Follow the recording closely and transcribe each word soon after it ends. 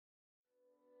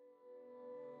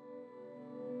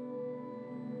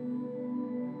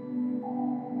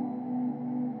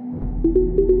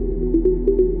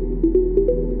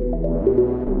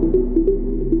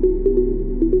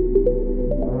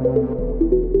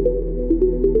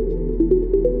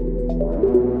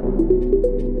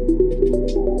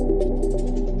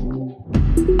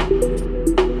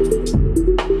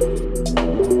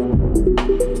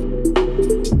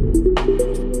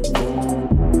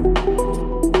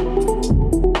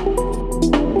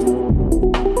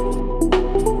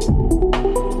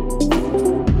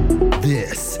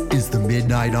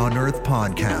Earth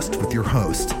podcast with your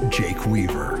host, Jake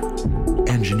Weaver.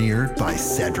 Engineered by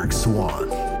Cedric Swan.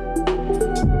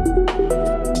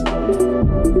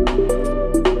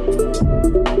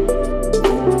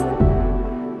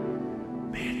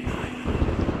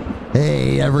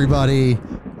 Hey, everybody.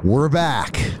 We're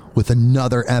back with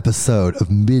another episode of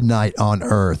Midnight on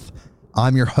Earth.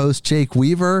 I'm your host, Jake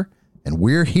Weaver, and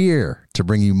we're here to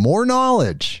bring you more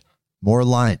knowledge, more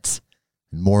light,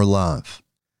 and more love.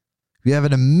 We have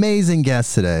an amazing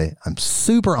guest today. I'm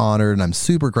super honored and I'm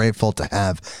super grateful to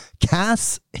have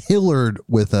Kass Hillard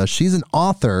with us. She's an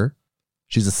author.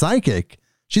 She's a psychic.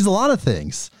 She's a lot of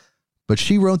things, but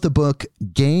she wrote the book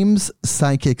Games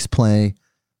Psychics Play,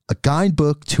 a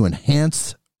guidebook to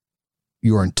enhance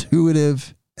your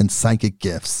intuitive and psychic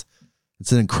gifts.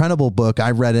 It's an incredible book. I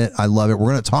read it. I love it.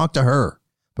 We're going to talk to her.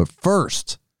 But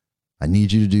first, I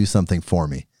need you to do something for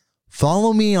me.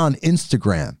 Follow me on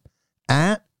Instagram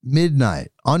at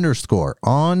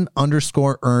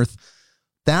midnight_on_earth.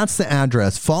 That's the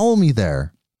address. Follow me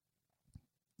there.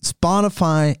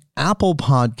 Spotify, Apple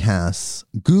Podcasts,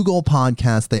 Google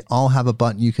Podcasts, they all have a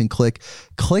button you can click.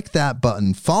 Click that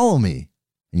button. Follow me,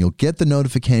 and you'll get the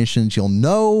notifications. You'll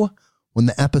know when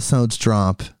the episodes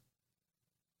drop,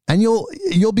 and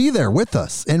you'll be there with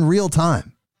us in real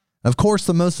time. Of course,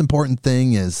 the most important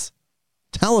thing is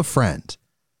tell a friend,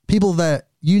 people that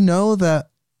you know that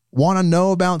want to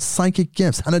know about psychic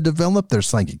gifts, how to develop their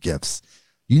psychic gifts.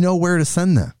 You know where to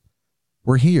send them.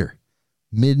 We're here,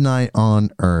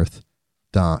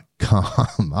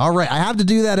 midnightonearth.com. All right, I have to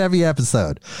do that every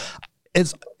episode.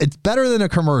 It's better than a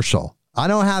commercial. I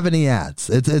don't have any ads.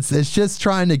 It's just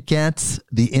trying to get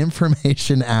the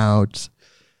information out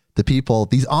to people.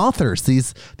 These authors,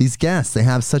 these guests, they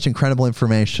have such incredible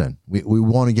information. We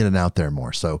want to get it out there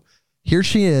more. So here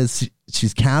she is.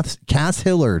 She's Kass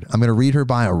Hillard. I'm going to read her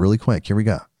bio really quick. Here we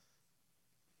go.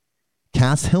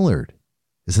 Kass Hillard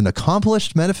is an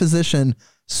accomplished metaphysician,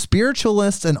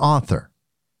 spiritualist, and author.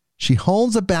 She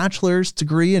holds a bachelor's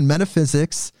degree in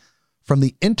metaphysics from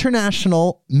the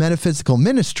International Metaphysical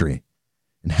Ministry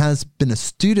and has been a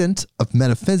student of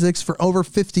metaphysics for over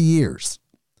 50 years.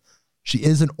 She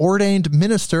is an ordained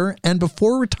minister and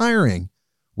before retiring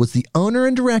was the owner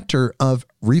and director of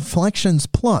Reflections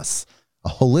Plus, a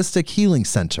holistic healing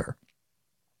center.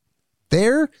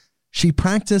 There, she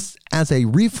practiced as a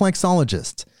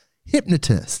reflexologist,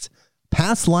 hypnotist,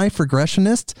 past life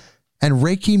regressionist, and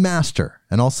Reiki master,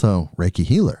 and also Reiki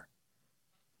healer.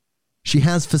 She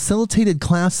has facilitated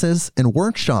classes and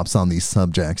workshops on these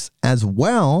subjects, as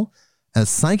well as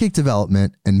psychic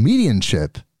development and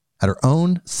mediumship at her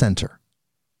own center.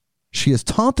 She has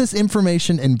taught this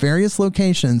information in various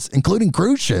locations, including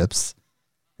cruise ships,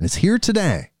 and is here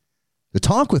today to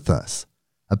talk with us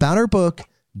about her book,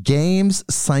 Games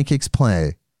Psychics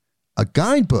Play, a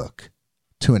guidebook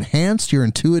to enhance your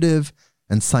intuitive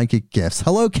and psychic gifts.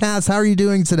 Hello, Kass. How are you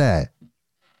doing today?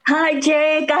 Hi,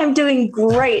 Jake. I'm doing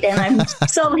great, and I'm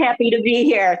so happy to be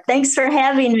here. Thanks for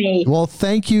having me. Well,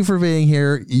 thank you for being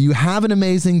here. You have an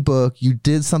amazing book. You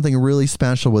did something really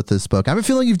special with this book. I have a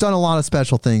feeling you've done a lot of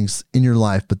special things in your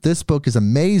life, but this book is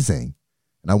amazing,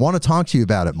 and I want to talk to you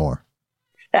about it more.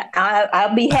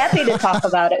 I'll be happy to talk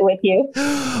about it with you.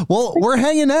 Well, we're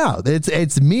hanging out.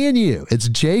 It's me and you. It's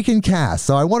Jake and Kass.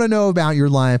 So I want to know about your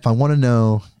life. I want to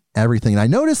know everything. And I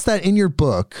noticed that in your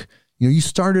book, you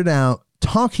started out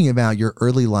talking about your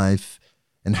early life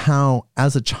and how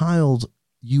as a child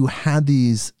you had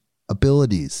these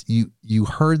abilities. You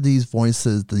heard these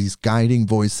voices, these guiding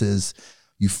voices.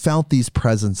 You felt these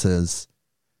presences.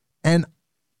 And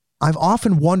I've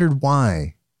often wondered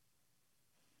why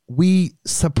we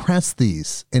suppress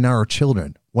these in our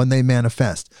children when they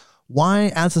manifest.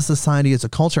 Why, as a society, as a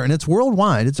culture, and it's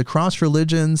worldwide, it's across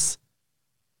religions,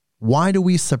 why do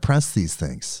we suppress these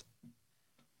things?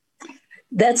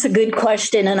 That's a good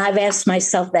question. And I've asked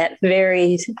myself that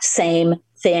very same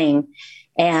thing.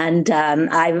 And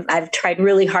I've tried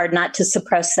really hard not to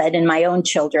suppress that in my own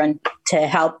children to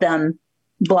help them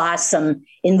blossom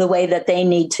in the way that they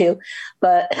need to.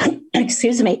 But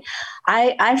excuse me,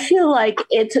 I feel like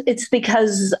it's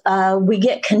because we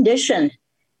get conditioned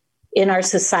in our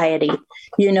society.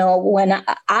 When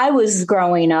I was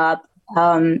growing up,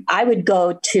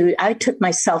 I took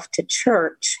myself to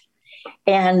church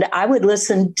and I would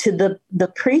listen to the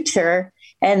preacher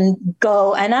and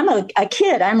go, and I'm a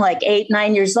kid, I'm like 8,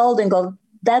 9 years old, and go,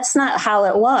 that's not how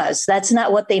it was. That's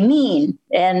not what they mean.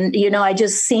 And, I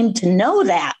just seemed to know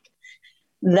that.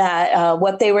 that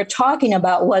what they were talking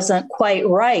about wasn't quite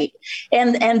right.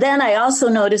 And then I also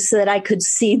noticed that I could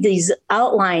see these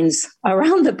outlines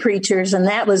around the preachers, and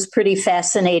that was pretty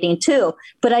fascinating too.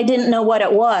 But I didn't know what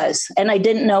it was, and I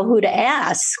didn't know who to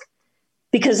ask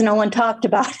because no one talked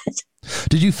about it.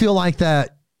 Did you feel like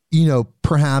that,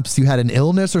 perhaps you had an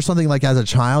illness or something, like as a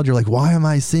child, you're like, why am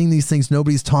I seeing these things?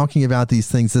 Nobody's talking about these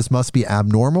things. This must be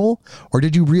abnormal. Or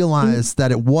did you realize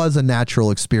that it was a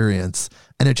natural experience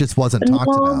and it just wasn't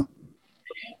talked about?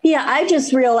 Yeah, I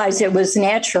just realized it was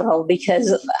natural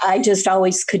because I just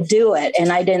always could do it.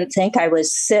 And I didn't think I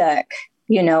was sick,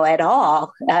 at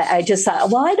all. I just thought,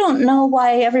 well, I don't know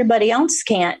why everybody else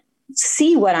can't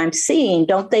see what I'm seeing.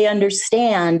 Don't they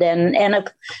understand? And of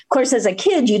course, as a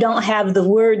kid, you don't have the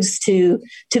words to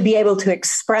be able to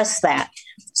express that.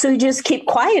 So you just keep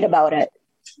quiet about it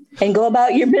and go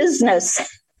about your business.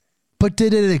 But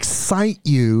did it excite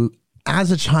you as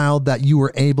a child that you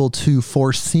were able to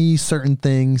foresee certain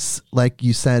things, like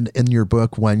you said in your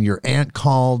book, when your aunt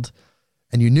called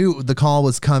and you knew the call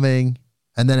was coming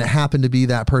and then it happened to be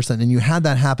that person and you had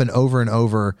that happen over and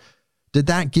over? Did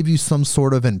that give you some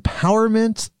sort of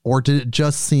empowerment, or did it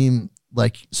just seem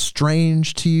like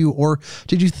strange to you? Or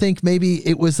did you think maybe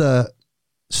it was a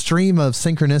stream of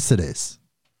synchronicities?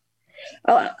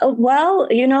 Well,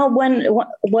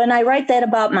 when I write that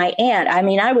about my aunt, I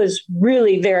mean, I was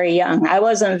really very young. I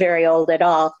wasn't very old at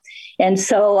all. And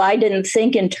so I didn't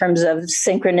think in terms of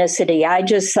synchronicity. I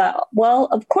just thought, well,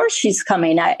 of course she's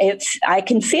coming. I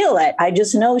can feel it. I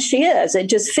just know she is. It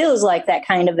just feels like that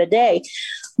kind of a day.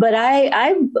 But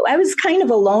I was kind of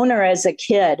a loner as a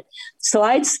kid. So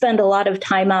I'd spend a lot of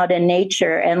time out in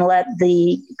nature and let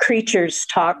the creatures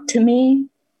talk to me.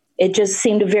 It just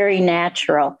seemed very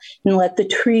natural, and let the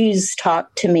trees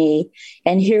talk to me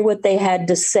and hear what they had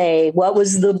to say. What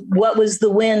was the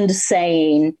wind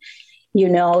saying?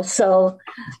 So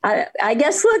I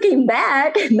guess looking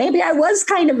back, maybe I was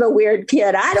kind of a weird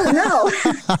kid. I don't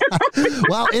know.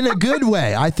 Well, in a good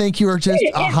way. I think you were just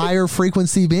a higher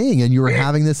frequency being and you were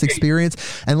having this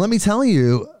experience. And let me tell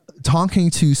you,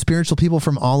 talking to spiritual people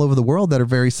from all over the world that are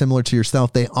very similar to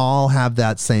yourself, they all have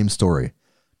that same story.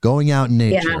 Going out in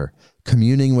nature,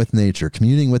 communing with nature,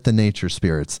 communing with the nature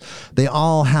spirits. They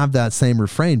all have that same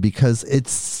refrain because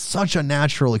it's such a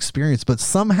natural experience, but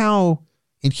somehow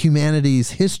in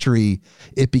humanity's history,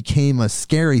 it became a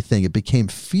scary thing. It became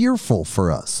fearful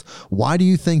for us. Why do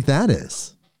you think that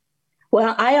is?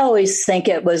 Well, I always think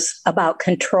it was about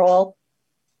control.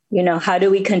 How do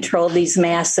we control these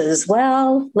masses?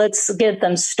 Well, let's get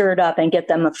them stirred up and get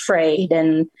them afraid,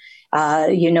 and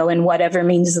in whatever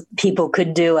means people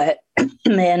could do it.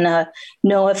 And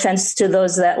no offense to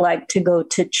those that like to go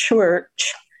to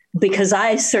church, because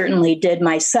I certainly did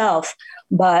myself.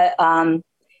 But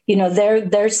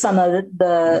there's some of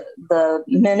the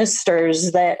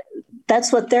ministers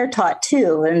that's what they're taught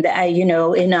too. And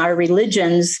in our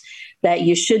religions, that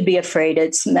you should be afraid.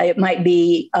 It might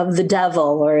be of the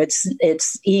devil, or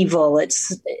it's evil.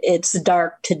 It's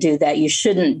dark to do that. You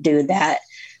shouldn't do that.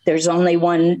 There's only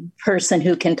one person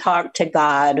who can talk to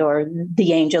God or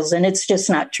the angels, and it's just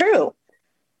not true.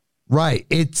 Right.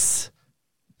 It's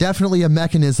definitely a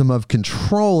mechanism of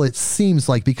control, it seems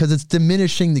like, because it's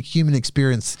diminishing the human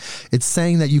experience. It's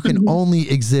saying that you can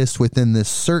only exist within this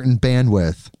certain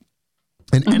bandwidth,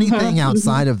 and anything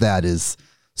outside of that is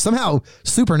somehow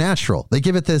supernatural. They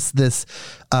give it this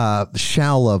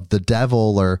shell of the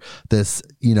devil, or this,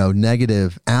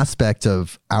 negative aspect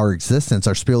of our existence,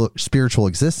 our spiritual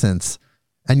existence.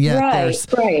 And yet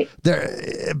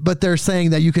they're saying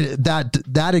that you can,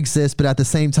 that exists, but at the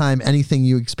same time, anything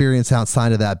you experience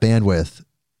outside of that bandwidth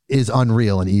is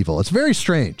unreal and evil. It's very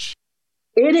strange.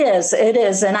 It is.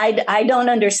 And I don't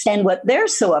understand what they're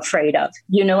so afraid of.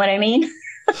 You know what I mean?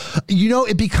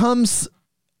 It becomes,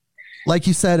 like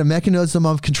you said, a mechanism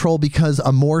of control, because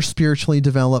a more spiritually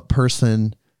developed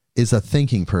person is a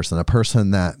thinking person, a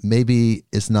person that maybe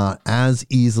is not as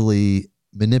easily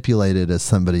manipulated as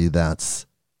somebody that's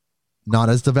not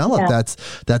as developed,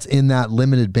 that's in that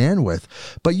limited bandwidth.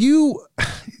 But you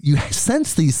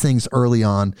sense these things early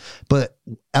on, but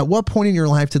at what point in your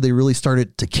life did they really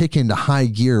start to kick into high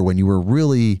gear, when you were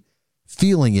really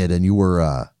feeling it and you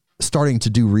were starting to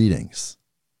do readings?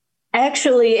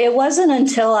 Actually, it wasn't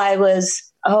until I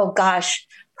was,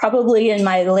 probably in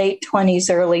my late 20s,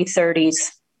 early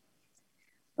 30s.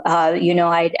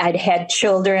 I'd had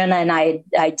children, and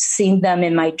I'd seen them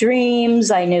in my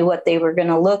dreams. I knew what they were going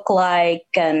to look like,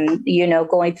 and,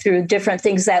 going through different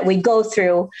things that we go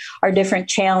through, our different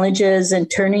challenges, and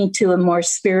turning to a more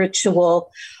spiritual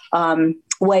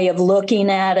way of looking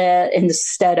at it.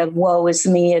 Instead of woe is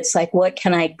me, it's like, what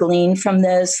can I glean from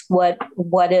this? What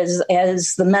is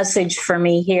the message for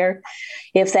me here,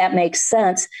 if that makes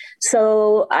sense?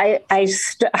 So I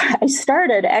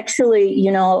started actually,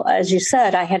 you know, as you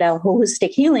said, I had a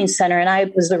holistic healing center, and I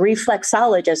was a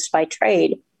reflexologist by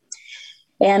trade.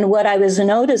 And what I was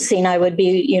noticing, I would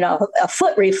be, you know, a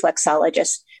foot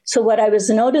reflexologist. So what I was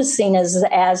noticing is,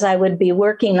 as I would be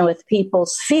working with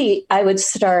people's feet, I would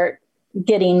start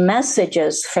getting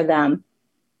messages for them.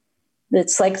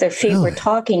 It's like their feet were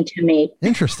talking to me.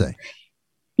 Interesting.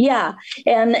 Yeah.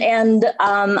 And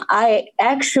I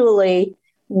actually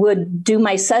would do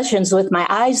my sessions with my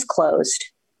eyes closed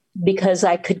because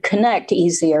I could connect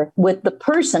easier with the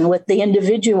person, with the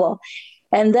individual.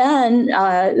 And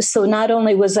then, so not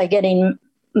only was I getting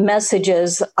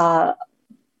messages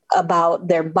about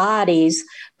their bodies,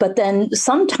 but then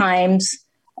sometimes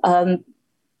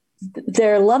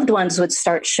their loved ones would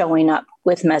start showing up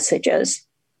with messages.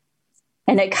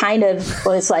 And it kind of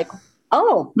was like,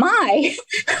 oh my,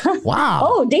 wow.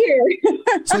 Oh dear.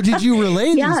 So did you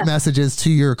relay these messages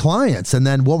to your clients? And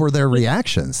then what were their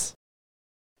reactions?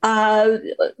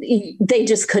 They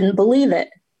just couldn't believe it.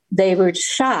 They were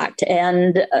shocked.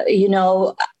 And, you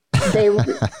know, they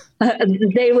would,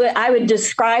 I would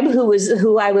describe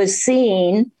who I was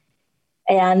seeing.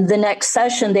 And the next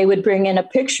session, they would bring in a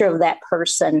picture of that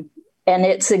person, and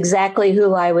it's exactly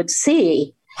who I would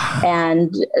see.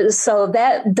 And so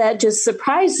that just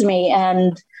surprised me.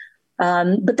 And,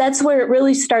 but that's where it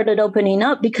really started opening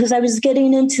up, because I was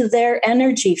getting into their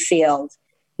energy field.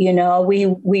 You know, we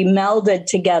melded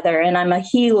together, and I'm a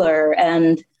healer.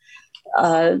 And,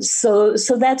 so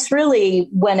that's really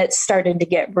when it started to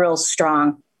get real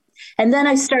strong. And then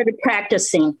I started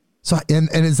practicing. So, and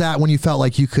is that when you felt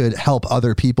like you could help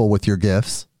other people with your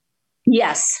gifts?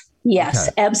 Yes, okay.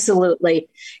 Absolutely.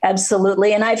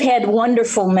 Absolutely. And I've had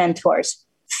wonderful mentors,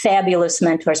 fabulous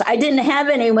mentors. I didn't have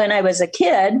any when I was a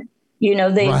kid. You know,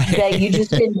 you just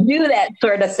didn't do that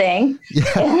sort of thing.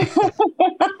 Yeah.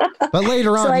 But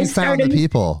later on, you found the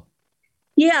people.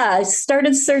 Yeah, I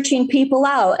started searching people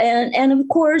out. And of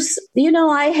course, you know,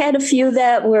 I had a few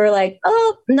that were like,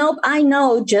 oh, nope, I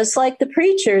know, just like the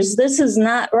preachers, this is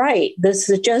not right.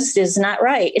 This just is not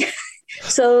right.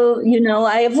 So, you know,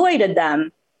 I avoided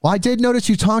them. Well, I did notice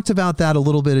you talked about that a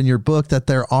little bit in your book, that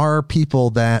there are people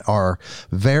that are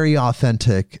very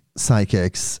authentic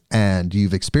psychics, and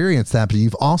you've experienced that, but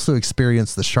you've also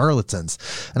experienced the charlatans.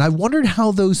 And I wondered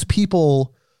how those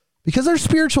people, because they're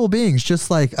spiritual beings,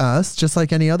 just like us, just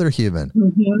like any other human.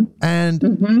 Mm-hmm.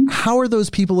 And how are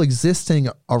those people existing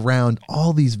around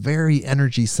all these very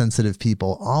energy sensitive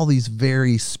people, all these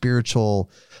very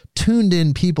spiritual, tuned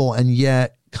in people, and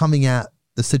yet coming at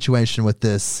the situation with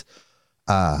this,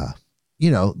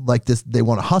 you know, like this, they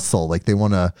want to hustle, like they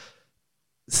want to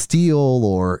steal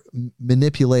or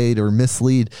manipulate or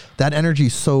mislead. That energy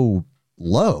is so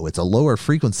low. It's a lower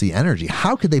frequency energy.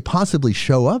 How could they possibly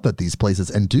show up at these places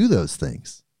and do those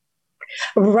things?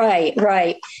 Right.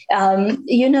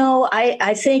 You know,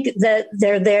 I think that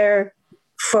they're there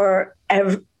for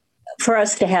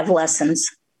us to have lessons.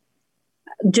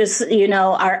 Just, you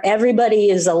know, everybody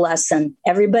is a lesson.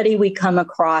 Everybody we come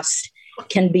across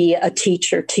can be a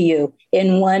teacher to you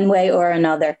in one way or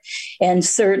another. And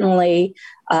certainly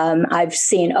I've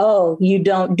seen, oh, you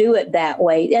don't do it that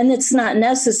way. And it's not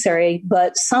necessary,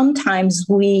 but sometimes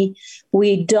we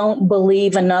don't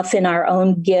believe enough in our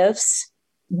own gifts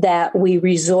that we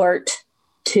resort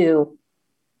to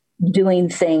doing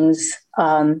things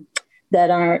that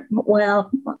aren't, well,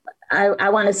 I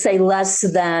want to say less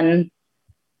than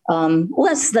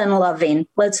loving.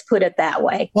 Let's put it that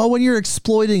way. Well, when you're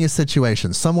exploiting a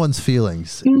situation, someone's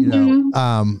feelings, you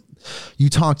know, you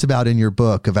talked about in your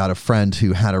book about a friend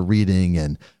who had a reading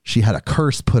and she had a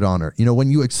curse put on her. You know,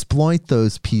 when you exploit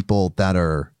those people that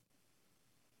are,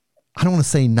 I don't want to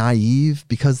say naive,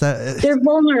 because they're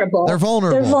vulnerable. They're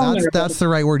vulnerable. That's the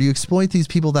right word. You exploit these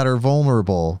people that are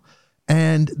vulnerable,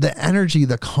 and the energy,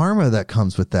 the karma that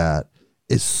comes with that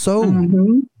is so,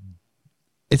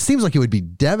 it seems like it would be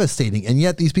devastating. And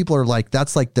yet these people are like,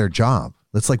 that's like their job.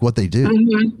 That's like what they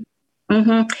do.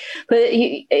 But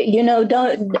you know,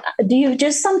 do you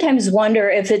just sometimes wonder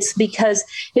if it's because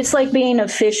it's like being a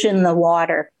fish in the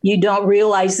water? You don't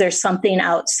realize there's something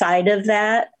outside of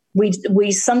that.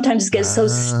 We sometimes get so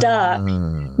stuck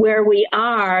where we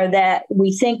are that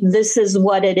we think this is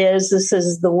what it is. This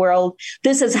is the world.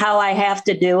 This is how I have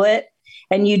to do it.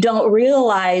 And you don't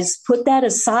realize, put that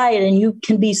aside, and you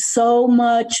can be so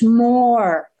much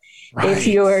more. Right. If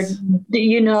you're,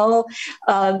 you know,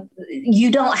 you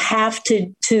don't have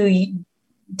to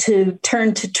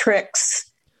turn to tricks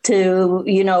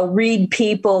read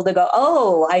people to go,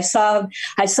 oh, I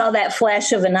saw that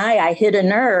flash of an eye. I hit a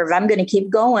nerve. I'm going to keep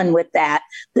going with that.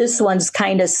 This one's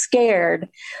kind of scared,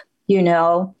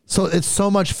 So it's so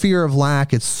much fear of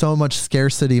lack. It's so much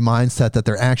scarcity mindset that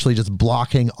they're actually just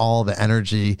blocking all the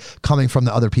energy coming from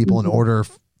the other people in order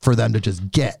for them to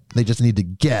just get. They just need to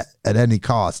get at any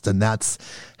cost. And that's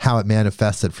how it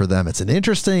manifested for them. It's an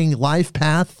interesting life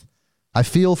path. I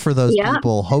feel for those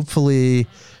people. Hopefully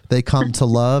they come to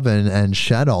love and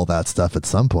shed all that stuff at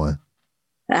some point.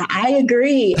 I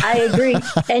agree.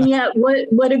 And yet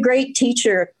what a great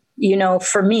teacher,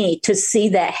 for me to see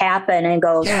that happen and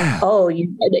go,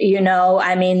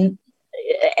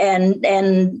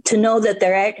 and to know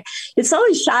that it's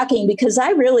always shocking because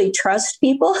I really trust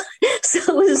people. So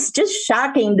it was just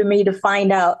shocking to me to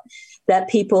find out that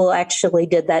people actually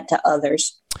did that to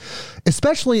others.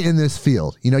 Especially in this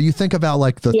field, you think about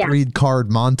like the 3-card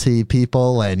Monte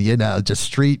people and, just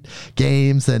street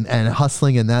games and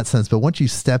hustling in that sense. But once you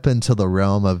step into the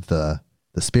realm of the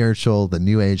spiritual, the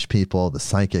new age people, the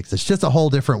psychics, it's just a whole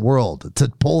different world to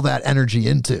pull that energy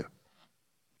into.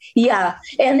 Yeah.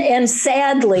 And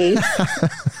sadly,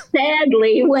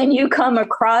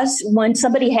 when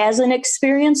somebody has an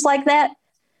experience like that,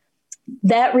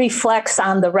 that reflects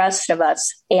on the rest of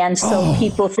us. And so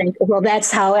people think, well, that's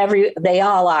how they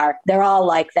all are. They're all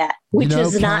like that, which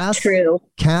is not true.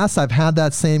 Kass, I've had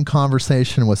that same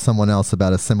conversation with someone else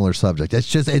about a similar subject. It's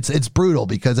just, it's brutal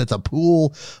because it's a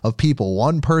pool of people.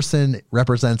 One person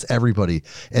represents everybody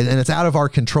and it's out of our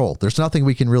control. There's nothing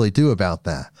we can really do about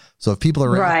that. So if people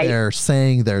are out there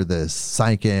saying they're this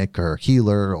psychic or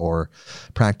healer or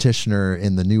practitioner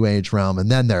in the new age realm,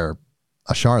 and then they're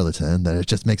a charlatan, then it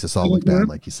just makes us all look bad.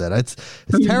 Like you said, it's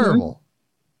terrible,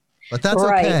 but that's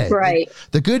okay. Right.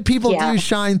 The good people do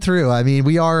shine through. I mean,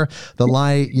 we are the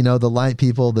light, the light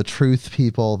people, the truth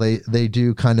people, they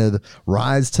do kind of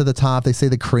rise to the top. They say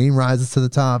the cream rises to the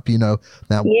top, that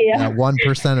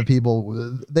 1% of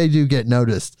people, they do get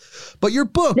noticed, but your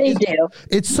book,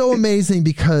 it's so amazing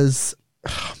because,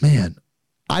 man,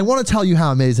 I want to tell you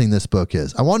how amazing this book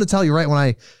is. I want to tell you right when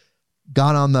I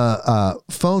got on the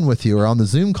phone with you or on the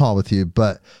Zoom call with you,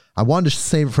 but I wanted to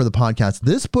save it for the podcast.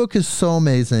 This book is so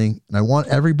amazing, and I want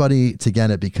everybody to get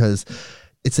it because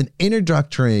it's an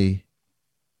introductory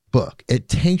book. It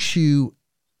takes you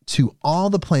to all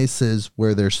the places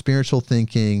where there's spiritual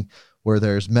thinking, where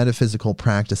there's metaphysical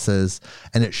practices,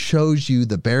 and it shows you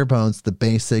the bare bones, the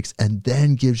basics, and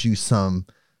then gives you some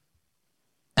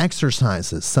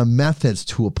exercises, some methods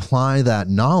to apply that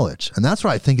knowledge. And that's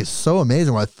what I think is so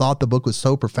amazing. What I thought the book was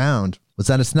so profound was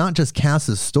that it's not just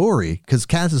Kass's story, because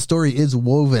Kass's story is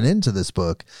woven into this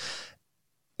book.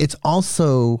 It's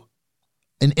also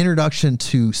an introduction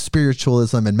to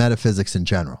spiritualism and metaphysics in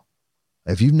general.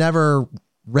 If you've never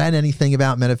read anything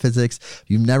about metaphysics, if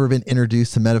you've never been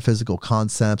introduced to metaphysical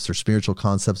concepts or spiritual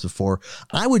concepts before,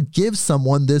 I would give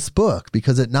someone this book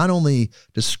because it not only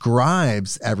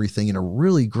describes everything in a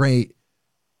really great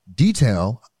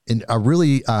detail, in a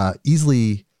really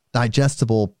easily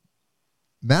digestible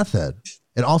method,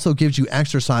 it also gives you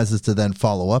exercises to then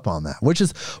follow up on that, which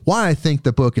is why I think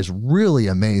the book is really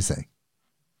amazing.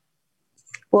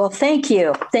 Well, thank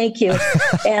you.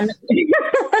 And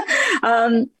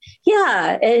and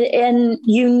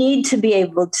you need to be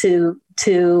able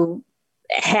to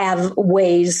have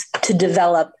ways to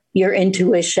develop your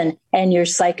intuition and your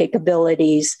psychic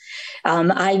abilities.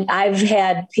 I've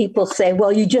had people say,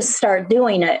 well, you just start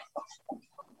doing it.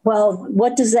 Well,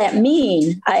 what does that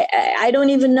mean? I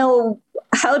don't even know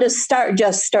how to start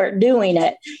doing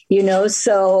it,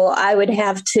 so I would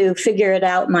have to figure it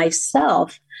out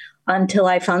myself until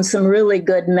I found some really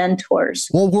good mentors.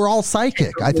 Well, we're all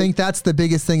psychic. I think that's the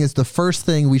biggest thing, is the first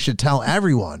thing we should tell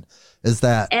everyone is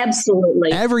that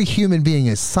absolutely every human being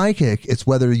is psychic. It's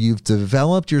whether you've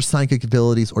developed your psychic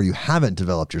abilities or you haven't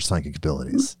developed your psychic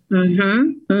abilities.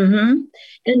 Mm-hmm.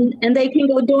 Mm-hmm. And they can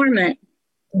go dormant.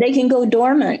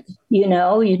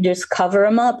 You just cover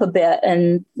them up a bit,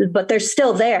 but they're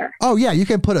still there. Oh yeah. You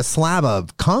can put a slab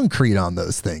of concrete on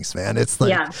those things, man. It's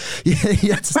like, you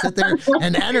have to sit there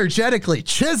and energetically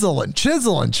chisel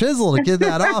to get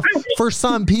that off. For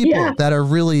some people that are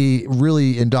really,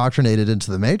 really indoctrinated into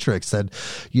the matrix, and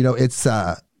it's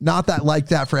not that like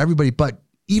that for everybody, but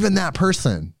even that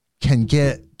person can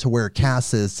get to where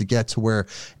Kass is, to get to where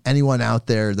anyone out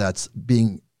there that's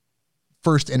being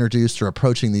first introduced or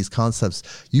approaching these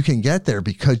concepts, you can get there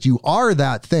because you are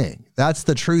that thing. That's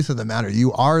the truth of the matter.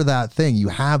 You are that thing. You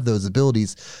have those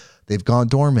abilities. They've gone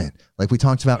dormant. Like we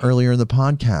talked about earlier in the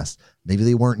podcast, maybe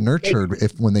they weren't nurtured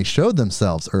when they showed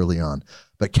themselves early on,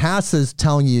 but Kass is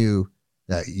telling you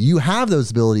You have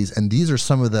those abilities, and these are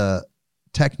some of the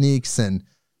techniques and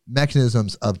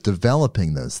mechanisms of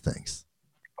developing those things.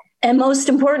 And most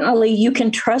importantly, you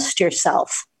can trust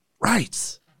yourself.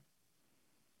 Right.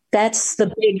 That's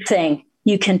the big thing.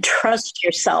 You can trust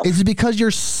yourself. Is it because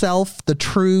yourself, the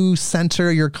true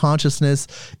center, your consciousness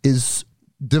is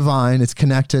divine, it's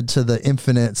connected to the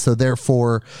infinite, so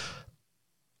therefore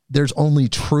there's only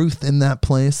truth in that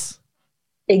place?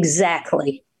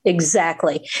 Exactly.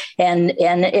 And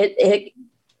it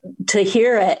to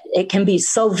hear it can be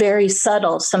so very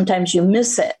subtle. Sometimes you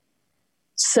miss it.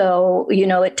 So,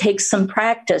 it takes some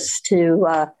practice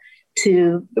to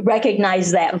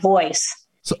recognize that voice.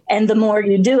 And the more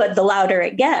you do it, the louder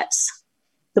it gets,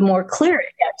 the more clear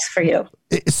it gets for you.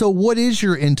 So what is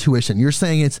your intuition? You're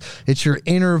saying it's your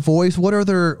inner voice. What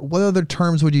other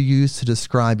terms would you use to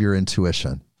describe your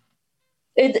intuition?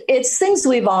 It's things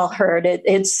we've all heard.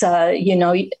 It's I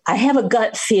have a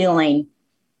gut feeling,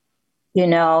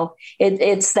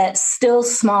 it's that still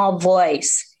small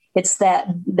voice. It's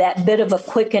that bit of a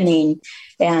quickening.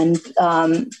 And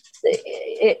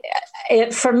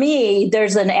for me,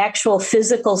 there's an actual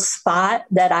physical spot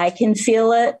that I can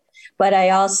feel it, but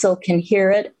I also can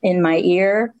hear it in my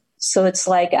ear. So it's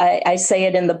like, I say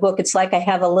it in the book, it's like I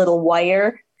have a little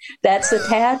wire that's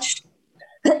attached.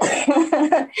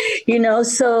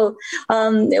 So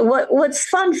what's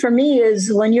fun for me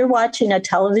is when you're watching a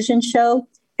television show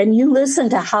and you listen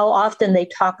to how often they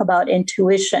talk about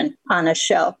intuition on a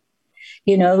show,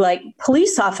 like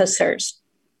police officers.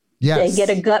 Yes. They get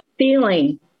a gut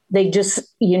feeling. They just,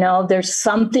 there's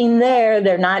something there.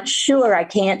 They're not sure. I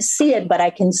can't see it, but I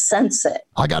can sense it.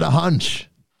 I got a hunch.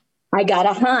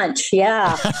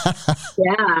 Yeah.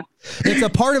 Yeah. It's a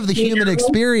part of the human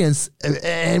experience.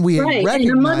 And we recognize and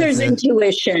the mother's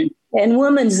intuition and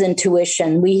woman's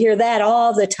intuition. We hear that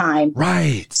all the time.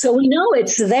 Right. So we know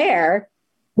it's there.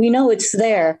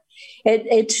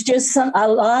 It's just a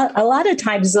lot of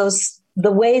times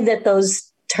the way that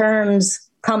those terms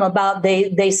come about,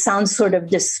 they sound sort of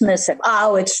dismissive.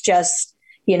 Oh, it's just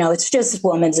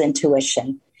woman's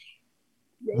intuition.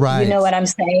 Right. You know what I'm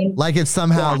saying? Like it's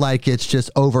somehow like it's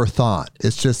just overthought.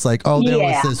 It's just like, oh, there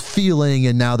was this feeling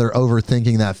and now they're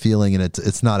overthinking that feeling and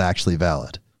it's not actually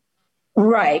valid.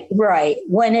 Right.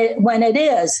 When it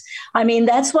is,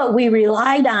 that's what we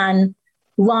relied on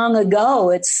long ago.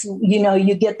 It's,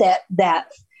 you get that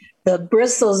the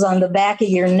bristles on the back of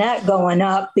your neck going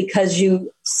up because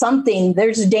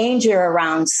there's danger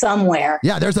around somewhere.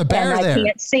 Yeah, there's a bear there. I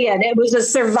can't see it. It was a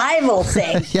survival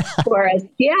thing for us.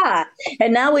 Yeah.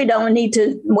 And now we don't need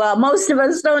to, most of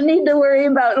us don't need to worry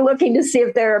about looking to see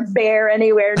if there's a bear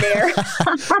anywhere near.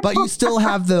 But you still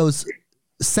have those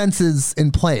senses in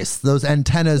place, those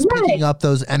antennas picking up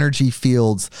those energy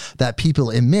fields that people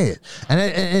emit. And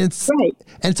it's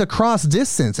across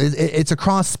distance. It's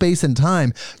across space and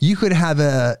time. You could have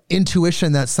a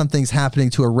intuition that something's happening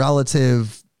to a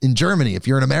relative in Germany. If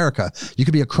you're in America, you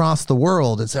could be across the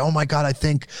world and say, oh my God, I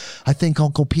think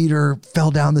Uncle Peter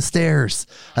fell down the stairs.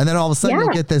 And then all of a sudden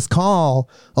you get this call.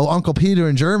 Oh, Uncle Peter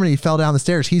in Germany fell down the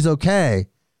stairs. He's okay,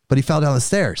 but he fell down the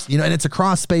stairs, and it's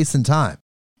across space and time.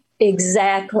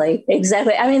 Exactly.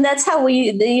 That's how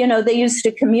they used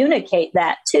to communicate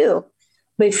that too.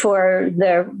 Before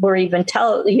there were even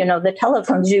the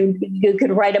telephones, you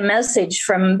could write a message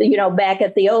from, back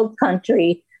at the old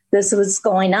country. This was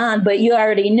going on, but you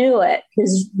already knew it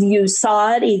because you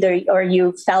saw it either, or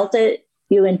you felt it,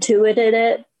 you intuited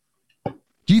it.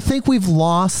 Do you think we've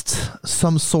lost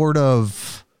some sort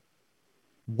of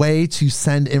way to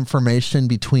send information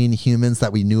between humans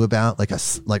that we knew about,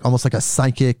 like almost like a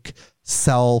psychic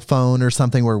cell phone or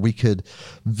something where we could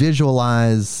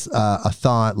visualize a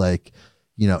thought,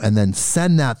 and then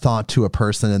send that thought to a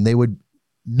person and they would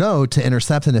know to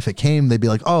intercept, and if it came, they'd be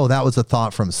like, oh, that was a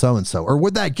thought from so-and-so? Or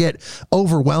would that get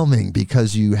overwhelming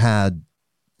because you had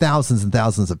thousands and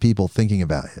thousands of people thinking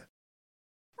about it?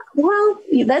 Well,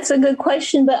 that's a good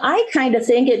question, but I kind of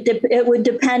think it would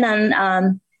depend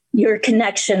on your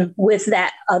connection with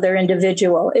that other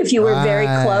individual. If you were very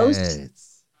close, and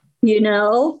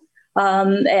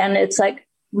it's like,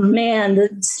 man,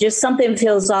 it's just something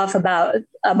feels off about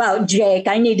Jake.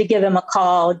 I need to give him a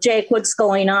call. Jake, what's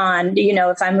going on?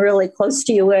 If I'm really close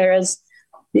to you, whereas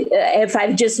if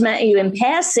I've just met you in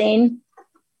passing,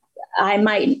 I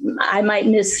might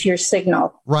miss your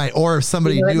signal. Right. Or if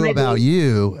somebody knew about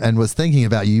you and was thinking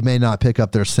about you, you may not pick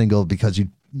up their signal because you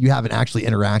haven't actually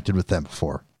interacted with them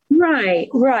before.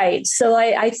 Right. So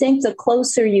I think the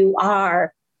closer you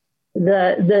are,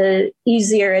 the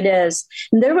easier it is.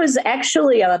 And there was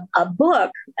actually a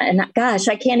book, and gosh,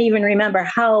 I can't even remember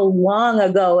how long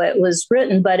ago it was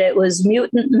written, but it was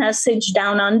Mutant Message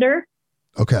Down Under.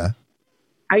 Okay.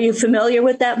 Are you familiar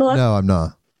with that book? No, I'm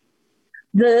not.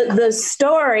 The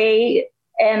story,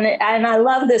 and I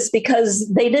love this because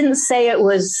they didn't say it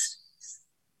was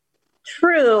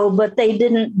true, but they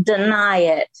didn't deny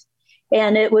it.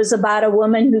 And it was about a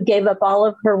woman who gave up all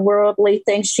of her worldly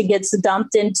things. She gets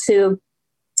dumped into,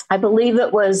 I believe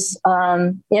it was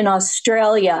in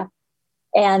Australia,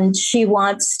 and she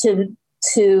wants to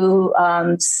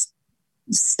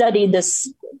study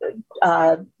this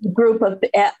group of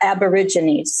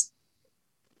Aborigines.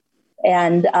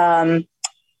 And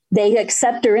they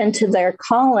accept her into their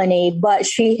colony, but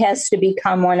she has to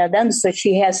become one of them. So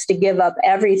she has to give up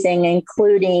everything,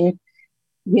 including,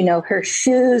 her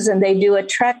shoes, and they do a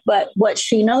trek. But what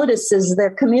she notices, they're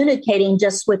communicating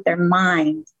just with their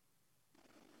mind.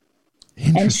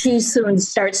 And she soon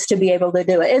starts to be able to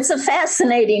do it. It's a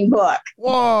fascinating book.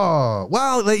 Whoa.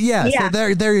 Well, yeah. So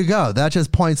there you go. That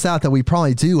just points out that we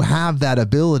probably do have that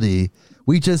ability.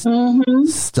 We just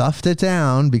stuffed it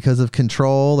down because of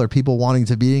control or people wanting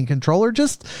to be in control, or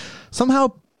just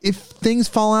somehow if things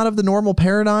fall out of the normal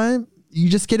paradigm, you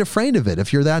just get afraid of it.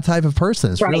 If you're that type of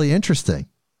person, it's really interesting.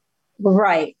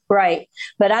 Right.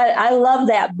 But I love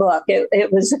that book.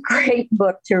 It was a great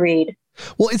book to read.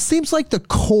 Well, it seems like the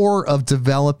core of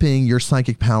developing your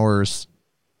psychic powers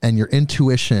and your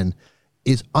intuition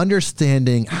is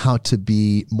understanding how to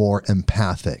be more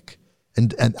empathic.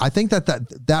 And I think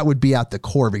that would be at the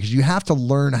core, because you have to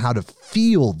learn how to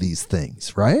feel these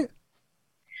things, right?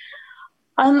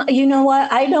 You know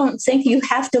what? I don't think you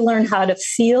have to learn how to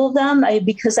feel them,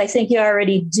 because I think you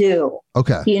already do.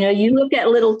 Okay. You look at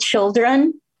little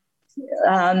children,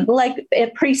 like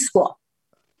at preschool,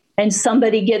 and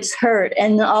somebody gets hurt,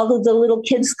 and all of the little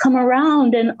kids come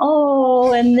around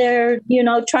and they're,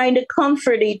 trying to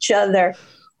comfort each other,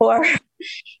 or,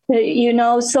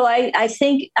 so I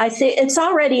think it's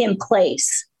already in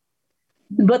place.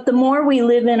 But the more we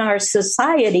live in our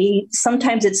society,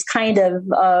 sometimes it's kind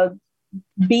of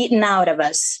beaten out of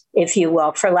us, if you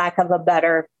will, for lack of a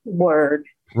better word.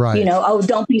 Right.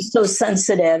 Don't be so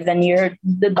sensitive, and you're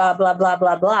the blah, blah, blah,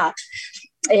 blah, blah.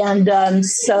 And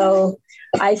so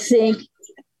I think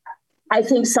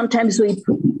sometimes we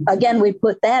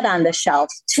put that on the shelf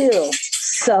too.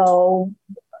 So,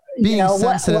 being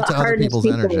sensitive to other people's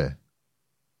energy.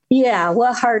 Yeah,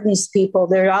 what hardens people?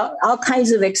 There are all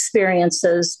kinds of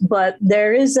experiences, but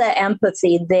there is an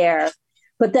empathy there.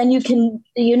 But then you can,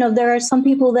 there are some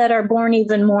people that are born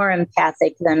even more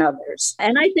empathic than others.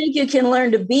 And I think you can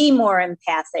learn to be more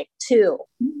empathic too.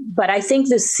 But I think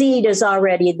the seed is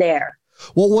already there.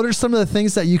 Well, what are some of the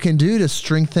things that you can do to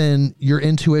strengthen your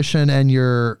intuition and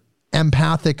your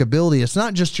empathic ability? It's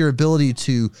not just your ability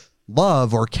to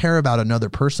love or care about another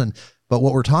person, but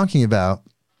what we're talking about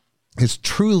is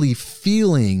truly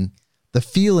feeling the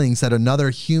feelings that another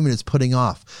human is putting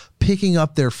off, picking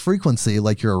up their frequency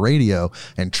like you're a radio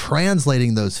and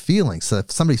translating those feelings. So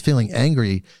if somebody's feeling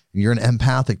angry and you're an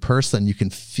empathic person, you can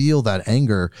feel that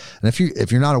anger. And if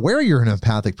you're not aware you're an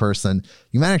empathic person,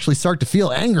 you might actually start to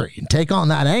feel angry and take on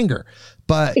that anger.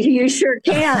 But you sure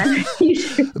can.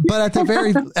 But at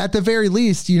the very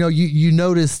least, you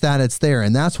notice that it's there.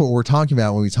 And that's what we're talking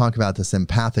about when we talk about this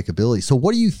empathic ability. So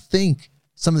what do you think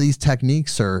some of these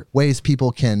techniques or ways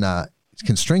people can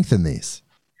strengthen these?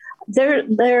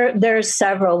 There are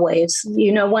several ways.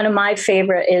 One of my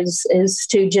favorite is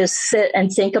to just sit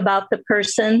and think about the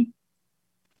person.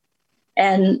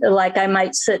 And like I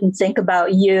might sit and think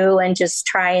about you and just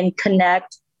try and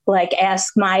connect, like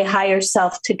ask my higher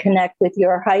self to connect with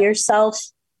your higher self,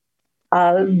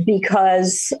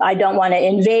 because I don't want to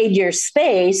invade your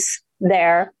space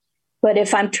there. But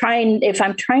if I'm trying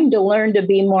to learn to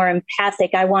be more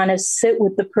empathic, I want to sit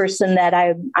with the person that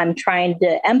I'm trying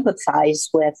to empathize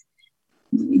with,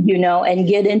 and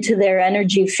get into their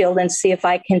energy field and see if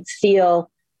I can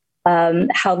feel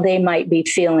how they might be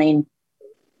feeling.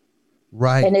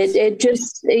 Right. And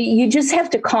you just have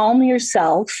to calm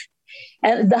yourself.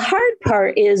 And the hard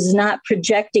part is not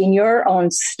projecting your own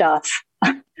stuff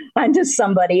onto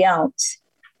somebody else.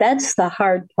 That's the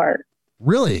hard part.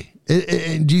 Really?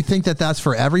 Do you think that that's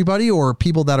for everybody, or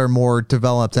people that are more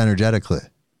developed energetically?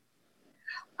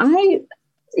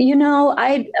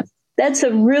 That's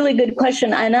a really good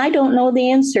question. And I don't know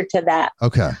the answer to that.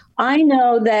 Okay. I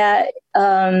know that,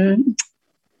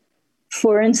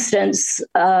 for instance,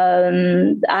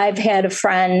 I've had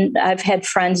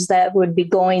friends that would be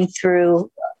going through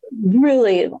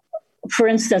really, for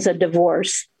instance, a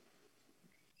divorce.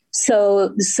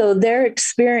 So their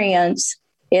experience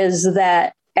is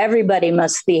that everybody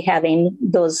must be having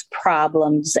those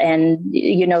problems. And,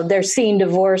 they're seeing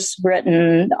divorce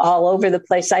written all over the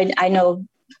place. I know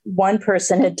one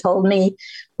person had told me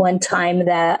one time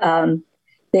that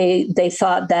they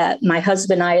thought that my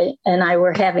husband and I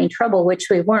were having trouble, which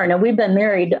we weren't. And we've been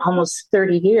married almost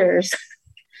 30 years.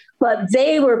 But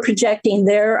they were projecting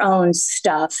their own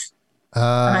stuff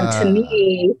onto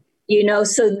me,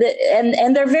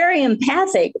 and they're very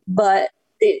empathic, but,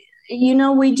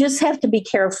 we just have to be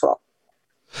careful.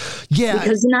 Yeah.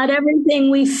 Because not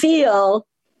everything we feel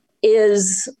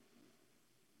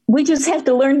we just have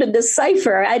to learn to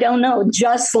decipher. I don't know,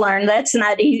 just learn. That's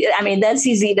not easy. I mean, that's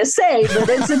easy to say, but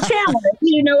it's a challenge.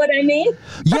 You know what I mean?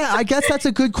 Yeah, I guess that's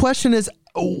a good question is,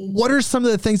 what are some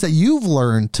of the things that you've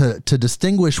learned to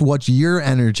distinguish what's your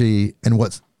energy and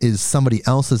what is somebody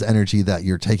else's energy that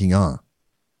you're taking on?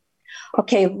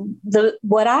 Okay,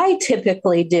 what I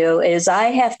typically do is I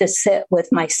have to sit with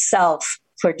myself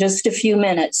for just a few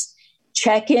minutes,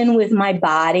 check in with my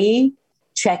body,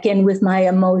 check in with my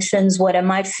emotions. What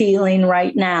am I feeling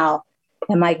right now?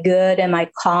 Am I good? Am I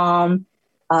calm?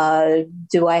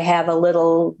 Do I have a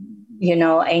little,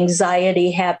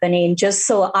 anxiety happening? Just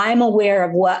so I'm aware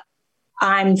of what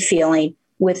I'm feeling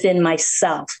within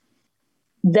myself.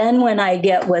 Then when I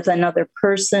get with another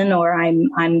person or I'm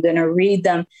going to read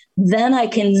them, then I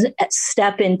can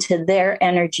step into their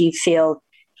energy field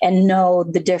and know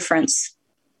the difference.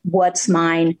 What's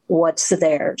mine? What's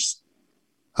theirs?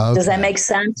 Okay. Does that make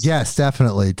sense? Yes,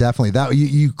 definitely. Definitely. That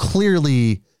you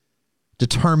clearly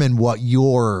determine what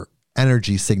your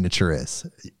energy signature is.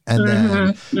 And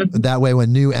then that way,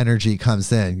 when new energy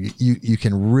comes in, you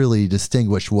can really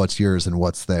distinguish what's yours and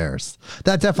what's theirs.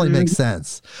 That definitely makes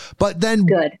sense. But then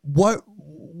what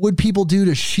would people do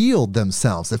to shield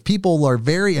themselves? If people are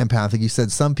very empathic, you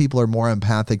said some people are more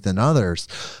empathic than others.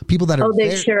 People that are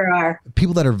they sure are.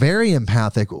 People that are very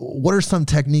empathic, what are some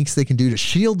techniques they can do to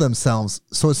shield themselves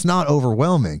so it's not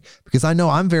overwhelming? Because I know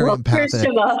I'm very empathic. First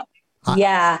of all,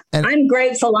 I'm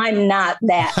grateful I'm not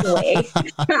that way.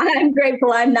 I'm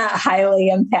grateful I'm not highly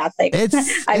empathic.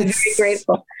 I'm very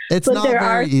grateful. It's not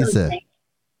very easy.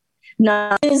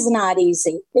 No, it is not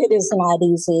easy. It is not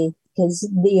easy because,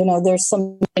 there's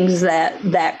some things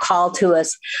that call to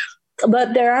us.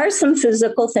 But there are some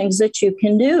physical things that you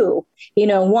can do.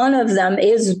 One of them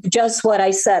is just what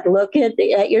I said. Look at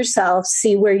yourself,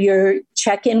 see where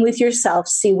check in with yourself,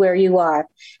 see where you are.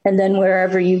 And then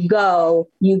wherever you go,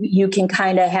 you can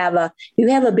kind of have a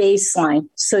baseline,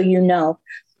 so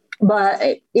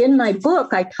But in my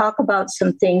book, I talk about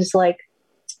some things like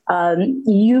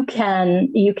you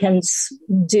can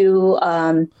do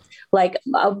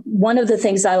one of the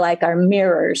things I like are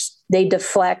mirrors. They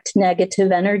deflect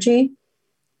negative energy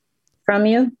from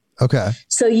you. Okay.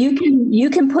 So you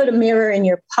can put a mirror in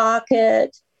your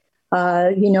pocket,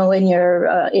 in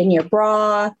your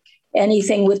bra,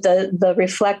 anything with the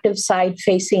reflective side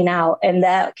facing out, and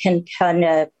that can kind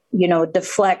of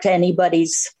deflect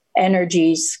anybody's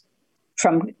energies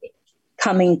from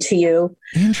coming to you.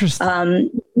 Interesting.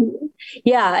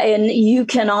 And you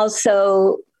can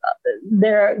also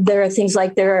there are things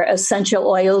like there are essential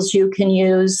oils you can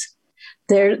use.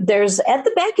 There's at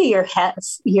the back of your head,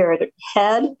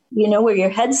 where your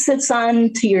head sits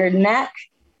on to your neck,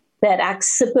 that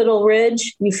occipital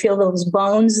ridge. You feel those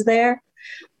bones there.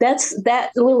 That's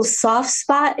that little soft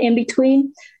spot in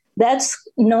between. That's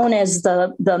known as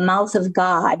the mouth of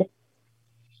God.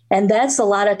 And that's a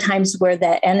lot of times where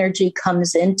that energy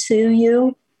comes into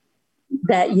you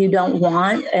that you don't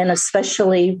want. And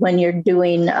especially when you're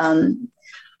doing,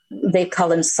 they call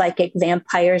them psychic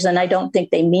vampires. And I don't think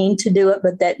they mean to do it,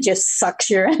 but that just sucks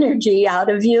your energy out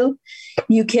of you.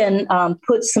 You can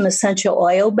put some essential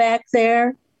oil back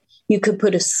there. You could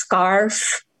put a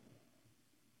scarf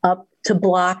up to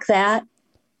block that.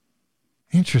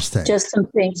 Interesting. Just some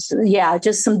things. Yeah,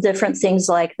 just some different things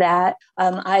like that.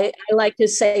 I like to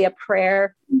say a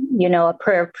prayer, a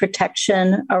prayer of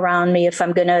protection around me if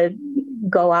I'm going to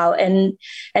go out. And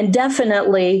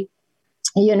definitely,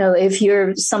 if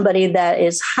you're somebody that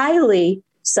is highly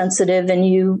sensitive and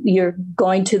you're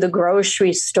going to the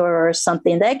grocery store or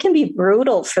something, that can be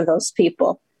brutal for those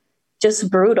people, just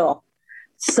brutal.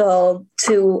 So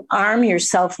to arm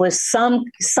yourself with some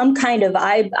kind of,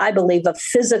 I believe, a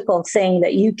physical thing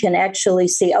that you can actually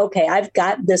see, okay, I've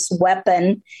got this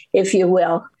weapon, if you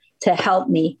will, to help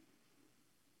me.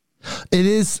 It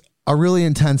is a really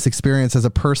intense experience as a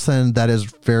person that is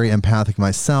very empathic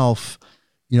myself.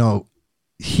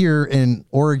 Here in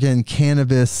Oregon,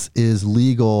 cannabis is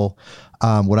legal.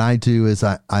 What I do is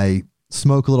I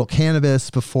smoke a little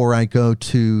cannabis before I go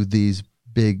to these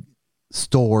big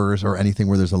stores or anything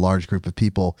where there's a large group of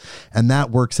people. And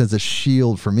that works as a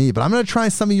shield for me. But I'm going to try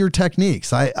some of your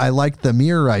techniques. I like the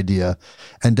mirror idea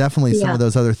and definitely some of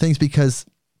those other things, because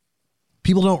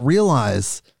people don't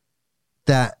realize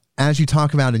that, as you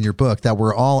talk about in your book, that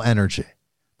we're all energy.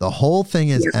 The whole thing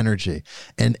is energy,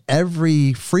 and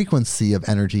every frequency of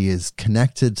energy is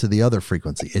connected to the other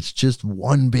frequency. It's just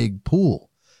one big pool,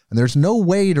 and there's no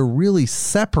way to really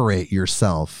separate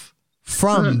yourself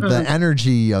from the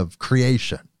energy of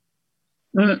creation.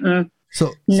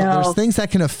 So there's things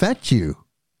that can affect you,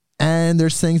 and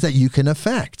there's things that you can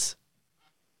affect.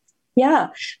 Yeah.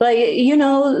 Like,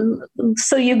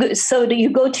 so you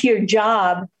go to your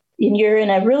job and you're in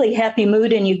a really happy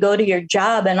mood, and you go to your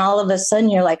job and all of a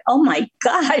sudden you're like, oh my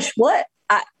gosh, what?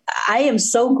 I am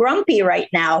so grumpy right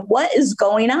now. What is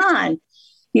going on?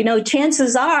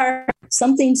 Chances are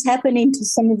something's happening to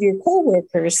some of your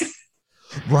coworkers.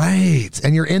 Right.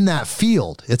 And you're in that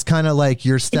field. It's kind of like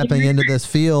you're stepping into this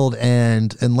field,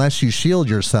 and unless you shield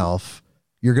yourself,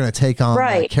 you're going to take on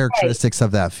the characteristics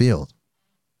of that field.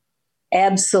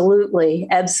 Absolutely.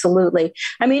 Absolutely.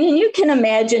 I mean, and you can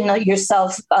imagine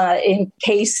yourself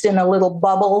encased in a little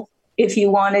bubble if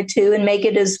you wanted to, and make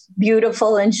it as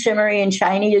beautiful and shimmery and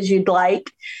shiny as you'd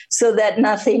like, so that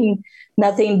nothing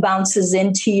bounces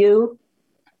into you.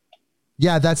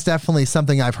 Yeah, that's definitely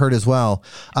something I've heard as well.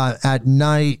 At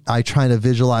night, I try to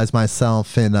visualize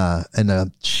myself in a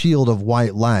shield of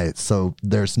white light, so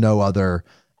there's no other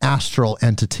astral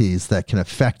entities that can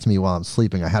affect me while I'm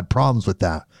sleeping. I had problems with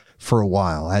that for a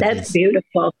while. That's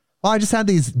beautiful. Well, I just had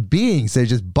these beings. They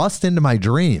just bust into my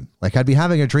dream. Like, I'd be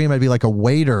having a dream. I'd be like a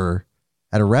waiter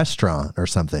at a restaurant or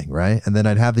something, right? And then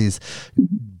I'd have these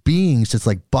beings just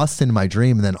like bust into my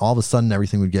dream, and then all of a sudden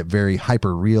everything would get very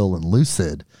hyper real and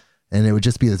lucid. And it would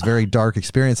just be this very dark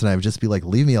experience. And I would just be like,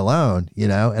 leave me alone,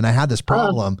 And I had this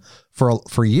problem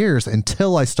for years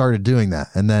until I started doing that.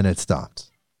 And then it stopped.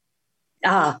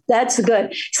 That's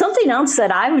good. Something else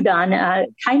that I've done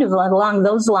kind of along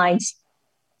those lines.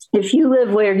 If you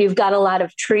live where you've got a lot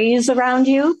of trees around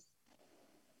you,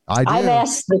 I've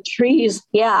asked the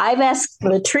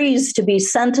trees to be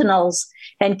sentinels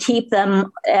and keep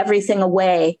everything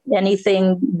away,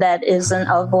 anything that isn't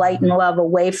of light and love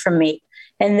away from me.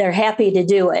 And they're happy to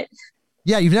do it.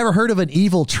 Yeah. You've never heard of an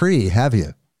evil tree, have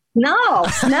you? No.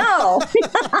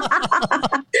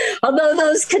 Although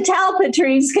those catalpa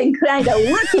trees can kind of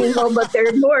look evil, but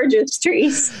they're gorgeous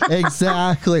trees.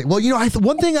 Exactly. Well,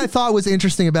 one thing I thought was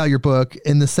interesting about your book,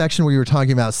 in the section where you were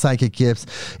talking about psychic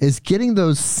gifts, is getting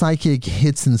those psychic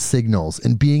hits and signals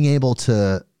and being able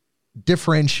to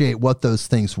differentiate what those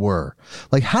things were.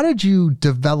 Like, how did you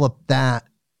develop that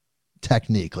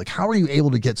technique? Like, how are you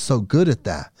able to get so good at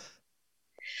that?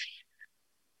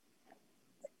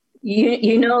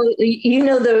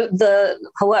 The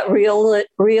what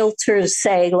realtors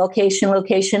say, location.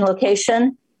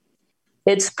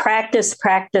 It's practice.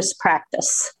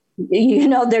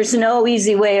 There's no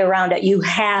easy way around it. You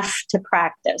have to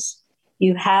practice.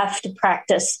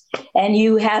 And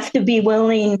you have to be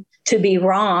willing to be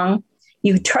wrong.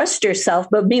 You trust yourself,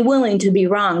 but be willing to be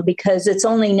wrong, because it's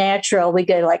only natural. We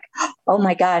go like, oh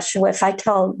my gosh, if I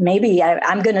maybe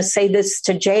I'm going to say this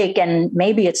to Jake and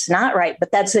maybe it's not right,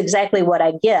 but that's exactly what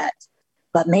I get.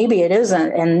 But maybe it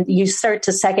isn't. And you start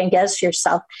to second guess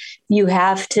yourself. You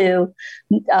have to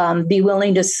be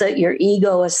willing to set your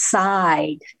ego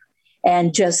aside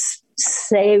and just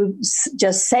say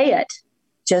it.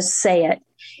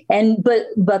 And,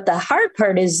 but the hard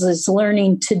part is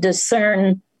learning to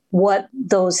discern what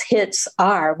those hits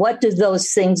are. What do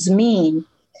those things mean?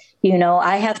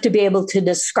 I have to be able to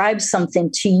describe something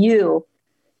to you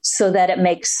so that it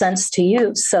makes sense to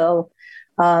you. So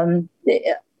being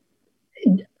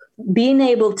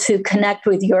able to connect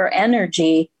with your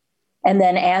energy and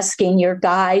then asking your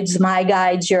guides, my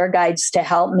guides, your guides to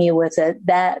help me with it,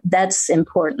 that's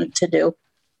important to do.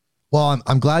 Well,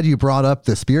 I'm glad you brought up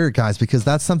the spirit guides, because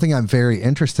that's something I'm very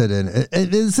interested in.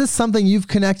 Is this something you've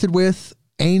connected with?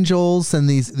 Angels and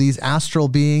these astral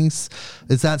beings,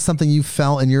 is that something you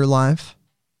felt in your life?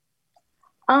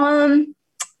 Are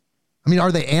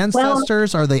they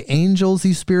ancestors? Are they angels,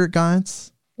 these spirit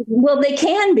guides? Well, they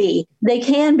can be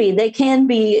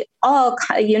all,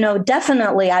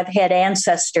 definitely I've had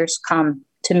ancestors come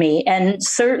to me, and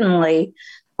certainly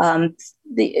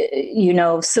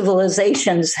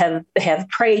civilizations have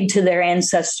prayed to their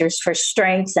ancestors for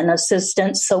strength and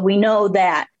assistance. So we know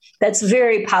that. That's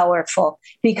very powerful,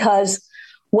 because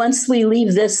once we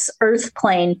leave this earth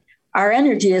plane, our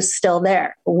energy is still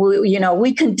there.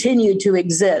 We continue to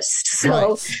exist.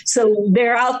 So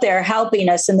they're out there helping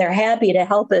us, and they're happy to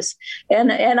help us.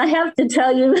 And I have to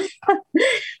tell you,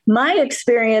 my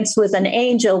experience with an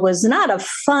angel was not a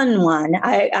fun one.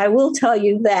 I will tell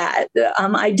you that.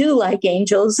 I do like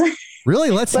angels.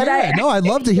 Really? Let's hear it. No, I'd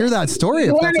love to hear that story.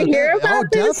 You want to hear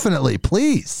about this? Definitely.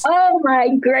 Please. Oh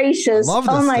my gracious.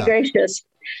 Gracious.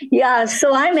 Yeah.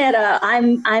 So I'm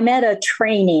at a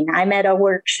training. I'm at a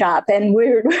workshop, and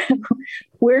we're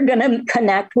going to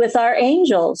connect with our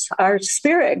angels, our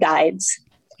spirit guides.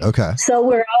 Okay. So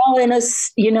we're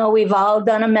all we've all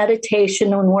done a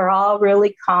meditation, and we're all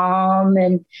really calm,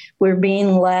 and we're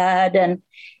being led, and,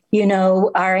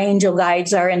 our angel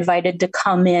guides are invited to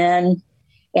come in,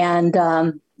 and,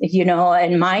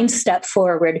 and mine stepped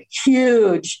forward,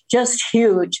 huge, just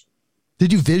huge.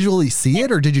 Did you visually see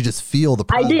it, or did you just feel the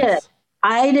presence?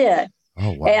 I did.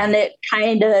 Oh, wow. And it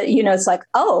kind of, it's like,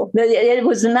 it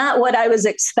was not what I was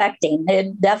expecting.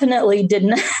 It definitely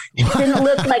didn't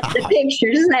look like the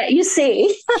pictures that you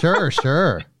see. Sure.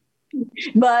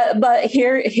 But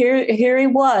here he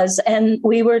was, and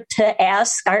we were to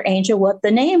ask our angel what the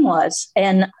name was.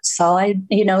 And so I,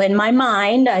 in my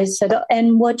mind, I said,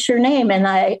 and what's your name? And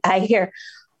I hear,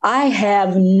 I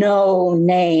have no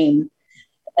name.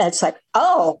 It's like,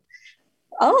 oh,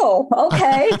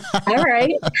 okay.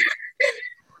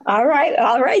 All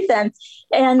right then.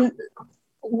 And,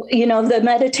 the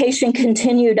meditation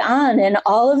continued on, and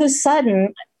all of a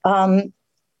sudden,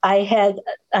 I had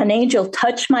an angel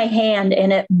touch my hand,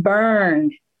 and it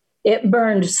burned. It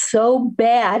burned so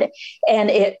bad, and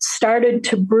it started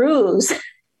to bruise.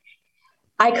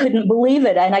 I couldn't believe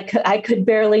it, and I could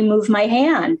barely move my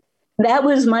hand. That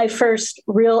was my first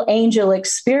real angel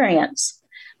experience.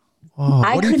 Oh,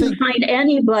 I couldn't find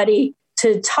anybody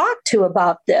to talk to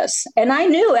about this. And I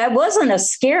knew it wasn't a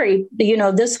scary,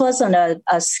 this wasn't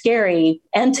a scary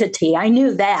entity. I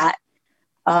knew that.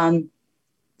 And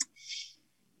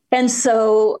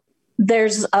so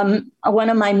there's one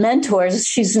of my mentors,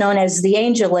 she's known as the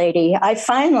Angel Lady. I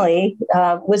finally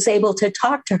was able to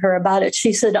talk to her about it.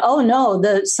 She said, oh no,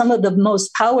 some of the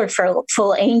most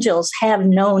powerful angels have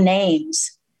no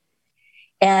names.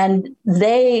 And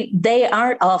they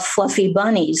aren't all fluffy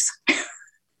bunnies.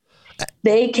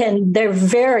 They're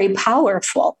very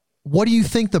powerful. What do you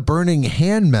think the burning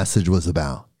hand message was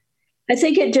about? I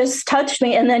think it just touched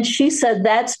me. And then she said,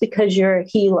 that's because you're a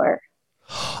healer.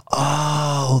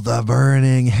 Oh, the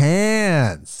burning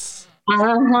hands.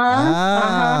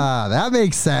 That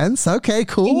makes sense. Okay,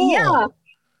 cool. Yeah.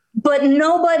 But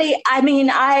nobody,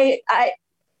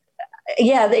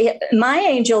 my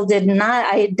angel did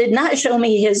not show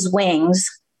me his wings,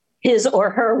 his or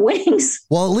her wings.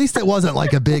 Well, at least it wasn't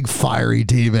like a big fiery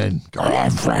demon.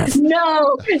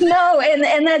 No.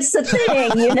 And that's the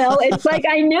thing, it's like,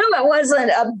 I knew it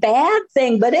wasn't a bad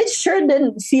thing, but it sure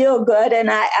didn't feel good. And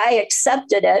I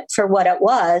accepted it for what it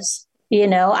was.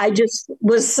 I just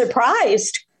was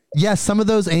surprised. Yes, some of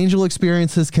those angel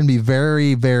experiences can be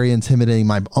very, very intimidating.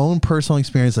 My own personal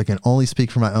experience, I can only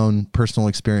speak from my own personal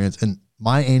experience, and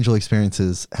my angel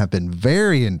experiences have been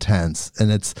very intense, and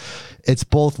it's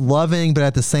both loving, but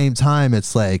at the same time,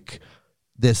 it's like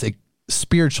this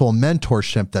spiritual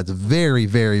mentorship that's very,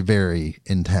 very, very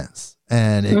intense.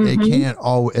 And it can't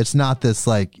always, it's not this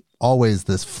like always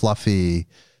this fluffy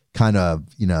kind of,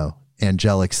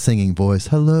 angelic singing voice.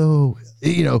 Hello.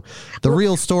 The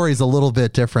real story is a little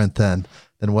bit different than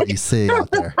what you see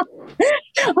out there.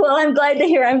 Well, I'm glad to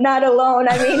hear I'm not alone.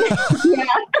 Yeah.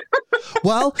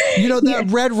 Well, that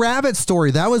Red Rabbit story,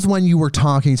 that was when you were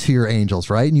talking to your angels,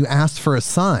 right? And you asked for a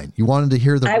sign. You wanted to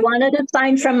hear I wanted a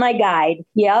sign from my guide.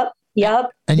 Yep.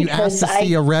 And you asked to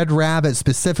see a red rabbit,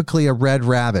 specifically a red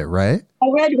rabbit, right?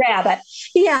 A red rabbit.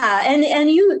 Yeah.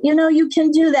 And you can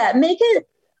do that. Make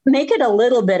it a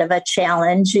little bit of a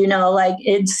challenge, like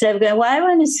instead of going, well, I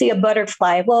want to see a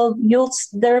butterfly. Well,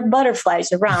 there are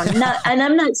butterflies around. And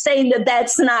I'm not saying that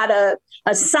that's not a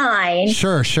sign.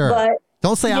 Sure. But,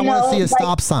 don't say I want to see a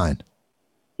stop sign.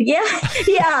 Yeah.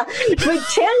 But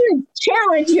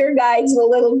challenge your guides a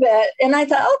little bit. And I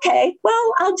thought, okay,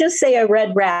 well, I'll just say a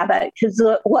red rabbit because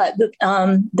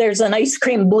there's an ice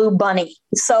cream blue bunny.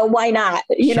 So why not?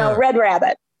 Sure. Red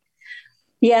rabbit.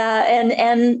 Yeah.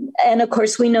 And of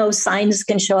course we know signs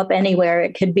can show up anywhere.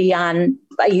 It could be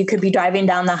you could be driving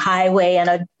down the highway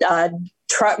and a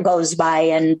truck goes by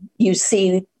and you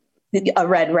see a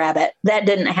red rabbit. That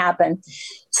didn't happen.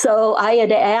 So I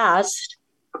had asked,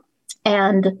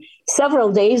 and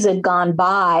several days had gone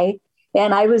by,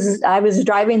 And I was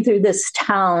driving through this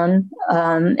town,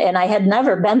 and I had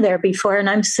never been there before. And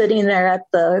I'm sitting there at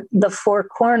the Four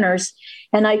Corners,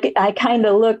 and I kind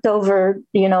of looked over,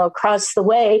 across the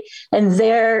way, and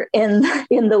there in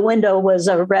the window was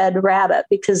a red rabbit,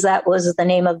 because that was the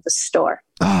name of the store.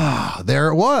 Ah, there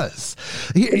it was.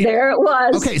 There it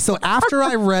was. Okay, so after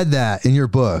I read that in your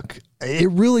book,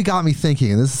 it really got me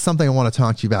thinking, and this is something I want to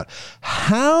talk to you about.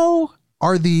 How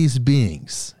are these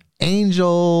beings,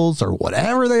 angels or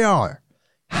whatever they are,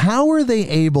 how are they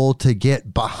able to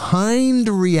get behind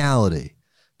reality,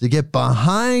 to get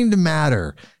behind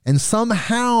matter, and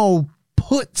somehow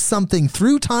put something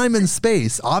through time and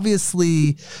space?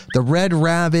 Obviously, the Red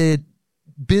Rabbit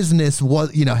business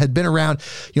was, had been around,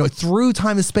 through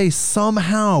time and space.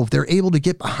 Somehow they're able to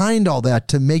get behind all that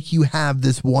to make you have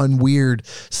this one weird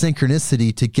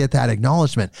synchronicity to get that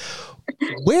acknowledgement.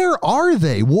 Where are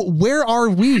they? Where are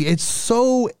we? It's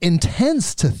so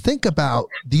intense to think about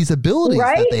these abilities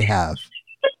that they have.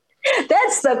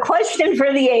 That's the question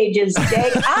for the ages,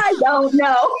 Jake. I don't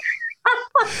know.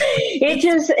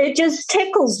 It just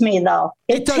tickles me, though.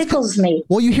 It tickles me.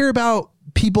 Well, you hear about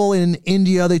people in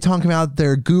India, they talk about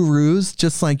their gurus,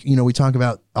 just like, we talk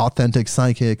about authentic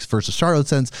psychics versus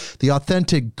charlatans. The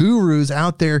authentic gurus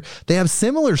out there, they have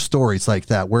similar stories like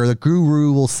that, where the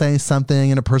guru will say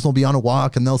something and a person will be on a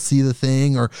walk and they'll see the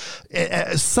thing or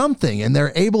something, and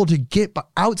they're able to get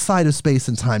outside of space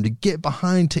and time, to get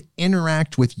behind, to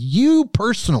interact with you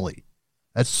personally.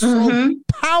 That's so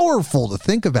powerful to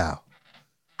think about.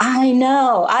 I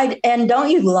know. And don't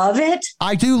you love it?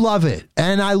 I do love it.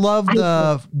 And I love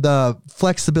the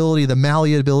flexibility, the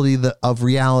malleability of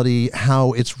reality,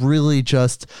 how it's really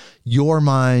just your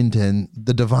mind and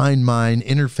the divine mind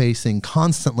interfacing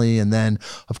constantly. And then,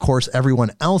 of course, everyone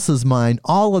else's mind,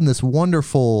 all in this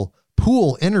wonderful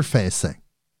pool interfacing.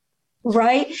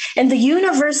 Right. And the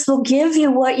universe will give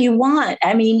you what you want.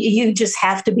 I mean, you just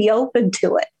have to be open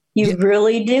to it. You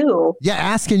really do. Yeah,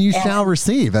 ask and you shall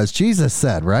receive, as Jesus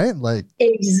said, right? Like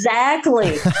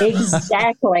exactly.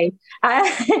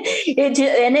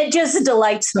 It just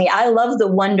delights me. I love the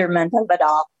wonderment of it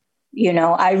all.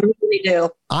 I really do.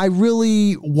 I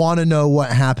really want to know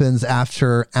what happens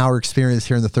after our experience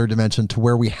here in the third dimension, to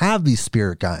where we have these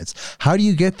spirit guides. How do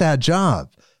you get that job?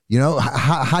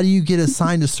 How do you get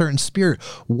assigned a certain spirit?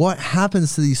 What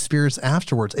happens to these spirits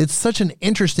afterwards? It's such an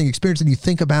interesting experience. And you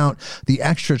think about the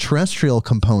extraterrestrial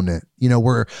component,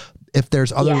 where if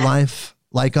there's other life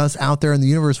like us out there in the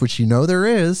universe, which there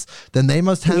is, then they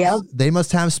must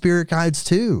have spirit guides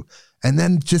too. And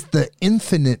then just the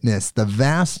infiniteness, the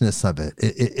vastness of it.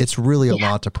 It's really a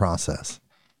lot to process.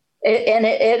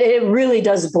 It really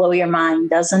does blow your mind,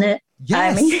 doesn't it?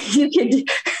 Yes. I mean,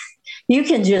 you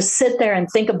can just sit there and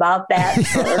think about that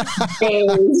for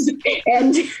days.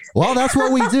 And well, that's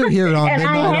what we do here on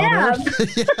Midnight on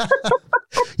Earth.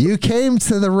 You came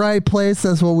to the right place.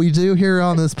 That's what we do here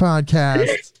on this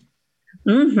podcast.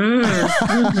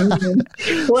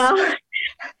 Well,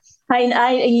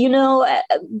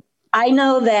 I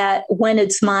know that when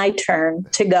it's my turn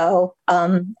to go,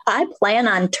 I plan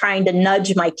on trying to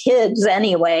nudge my kids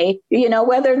anyway,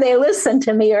 whether they listen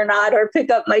to me or not, or pick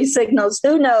up my signals,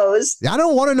 who knows? I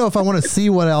don't want to know if I want to see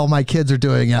what all my kids are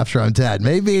doing after I'm dead.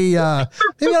 Maybe I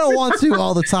don't want to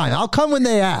all the time. I'll come when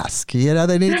they ask,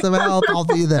 they need some help. I'll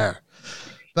be there.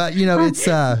 But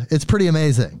it's pretty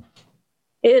amazing.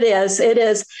 It is.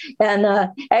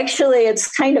 And actually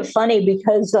it's kind of funny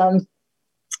because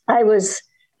I was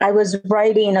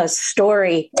writing a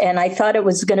story and I thought it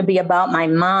was going to be about my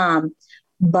mom,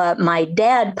 but my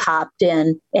dad popped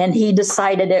in and he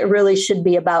decided it really should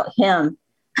be about him.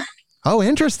 Oh,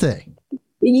 interesting.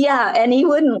 Yeah. And he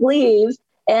wouldn't leave.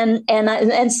 And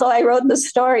so I wrote the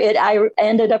story. I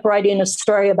ended up writing a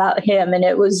story about him, and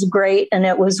it was great. And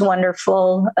it was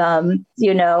wonderful. And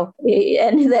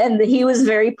then he was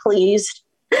very pleased,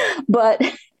 but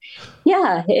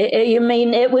yeah,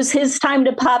 it was his time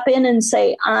to pop in and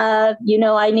say, I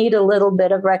need a little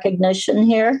bit of recognition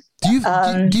here.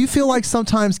 Do you feel like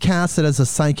sometimes, Kass, that as a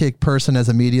psychic person, as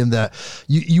a medium, that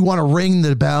you want to ring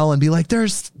the bell and be like,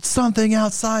 there's something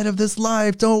outside of this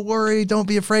life. Don't worry. Don't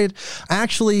be afraid. I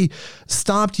actually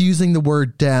stopped using the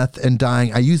word death and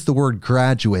dying. I use the word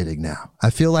graduating now.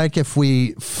 I feel like if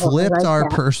we flipped our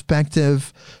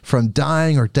perspective from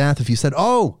dying or death, if you said,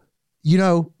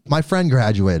 my friend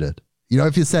graduated.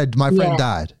 If you said my friend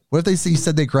died, what if you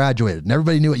said they graduated and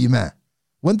everybody knew what you meant?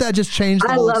 Wouldn't that just change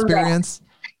the whole experience? That.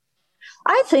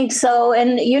 I think so.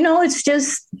 And, it's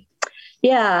just,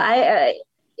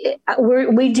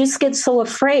 we just get so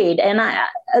afraid. And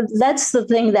that's the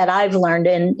thing that I've learned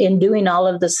in doing all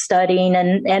of the studying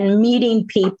and meeting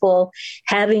people,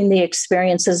 having the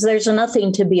experiences. There's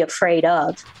nothing to be afraid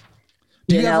of.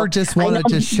 Do you ever just want to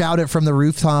just shout it from the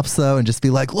rooftops though, and just be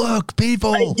like, look,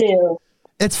 people, I do.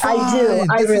 It's fine. I do.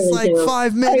 I this really is like do.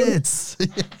 5 minutes.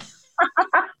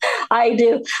 I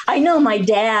do. I know my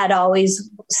dad always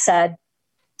said,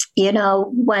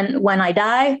 when I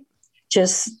die,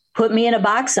 just put me in a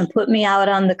box and put me out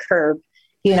on the curb,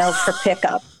 for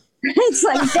pickup. It's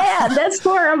like, Dad, that's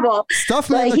horrible. Stuff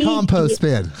me in the compost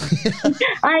bin.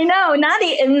 I know, not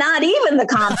even the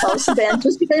compost bin,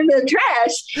 just in the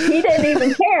trash. He didn't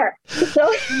even care.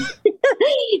 So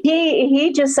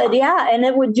he just said, yeah, and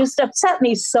it would just upset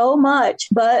me so much.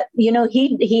 But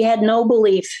he had no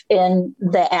belief in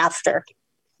the after,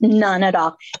 none at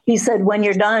all. He said, when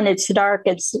you're done, it's dark.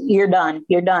 You're done.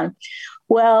 You're done.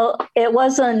 Well, it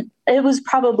wasn't. It was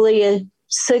probably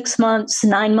 6 months,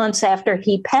 9 months after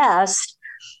he passed,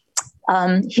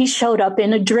 he showed up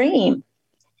in a dream.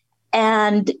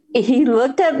 And he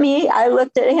looked at me, I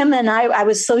looked at him, and I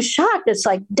was so shocked. It's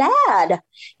like, Dad.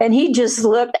 And he just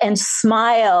looked and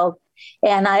smiled.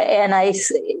 And I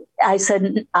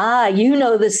said, you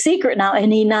know the secret now.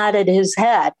 And he nodded his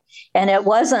head. And it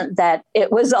wasn't that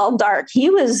it was all dark. He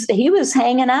was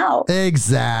hanging out.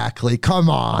 Exactly. Come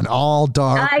on. All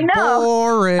dark. I know.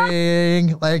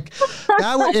 Boring. Like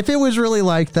if it was really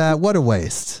like that, what a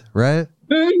waste. Right.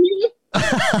 Mm-hmm.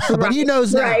 But he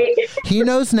knows now. Right. He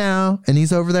knows now, and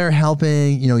he's over there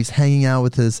helping. He's hanging out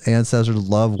with his ancestors,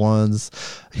 loved ones,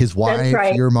 his wife,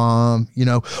 right. Your mom.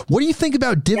 What do you think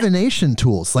about divination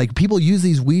tools? Like people use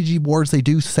these Ouija boards, they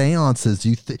do seances.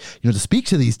 To speak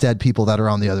to these dead people that are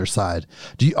on the other side.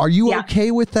 Are you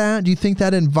okay with that? Do you think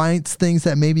that invites things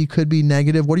that maybe could be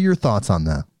negative? What are your thoughts on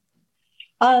that?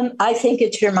 I think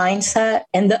it's your mindset,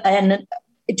 and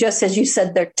just as you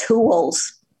said, they're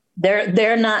tools.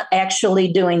 They're not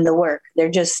actually doing the work. They're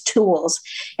just tools.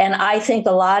 And I think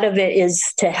a lot of it is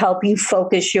to help you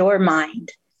focus your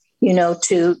mind,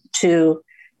 to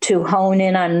hone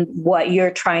in on what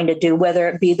you're trying to do, whether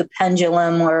it be the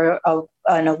pendulum or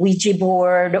on a Ouija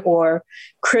board or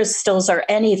crystals or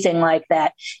anything like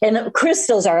that. And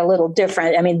crystals are a little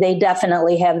different. I mean, they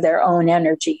definitely have their own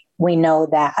energy. We know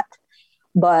that.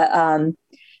 But,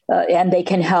 and they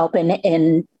can help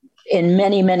in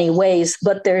many, many ways,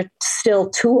 but they're still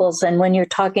tools. And when you're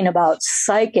talking about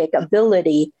psychic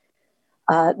ability,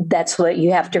 that's what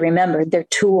you have to remember. They're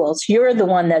tools. You're the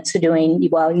one that's doing,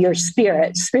 your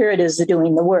spirit is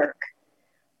doing the work.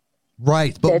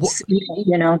 Right. But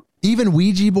even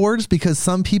Ouija boards, because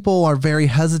some people are very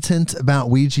hesitant about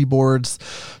Ouija boards.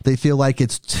 They feel like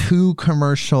it's too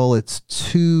commercial. It's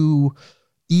too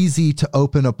easy to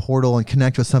open a portal and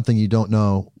connect with something you don't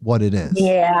know what it is.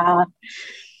 Yeah.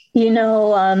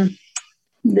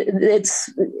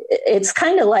 It's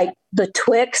kind of like the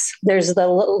Twix. There's the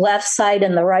left side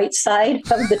and the right side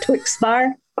of the Twix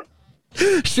bar.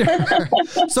 Sure.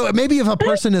 So maybe if a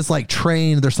person is like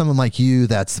trained, there's someone like you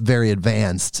that's very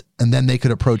advanced, and then they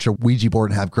could approach a Ouija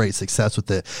board and have great success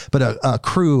with it. But a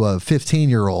crew of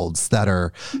 15-year-olds that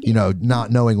are,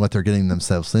 not knowing what they're getting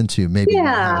themselves into, maybe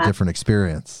have a different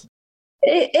experience.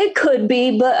 It could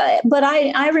be, but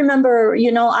I remember,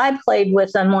 I played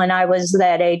with them when I was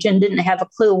that age and didn't have a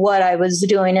clue what I was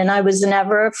doing. And I was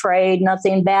never afraid.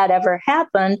 Nothing bad ever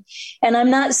happened. And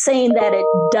I'm not saying that it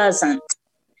doesn't,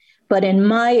 but in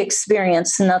my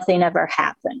experience, nothing ever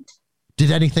happened.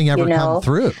 Did anything ever come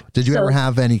through? Did you ever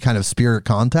have any kind of spirit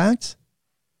contact?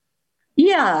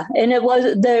 Yeah. And it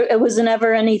was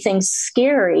never anything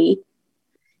scary.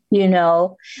 And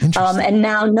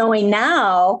now knowing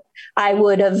now, I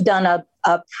would have done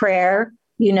a prayer,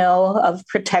 of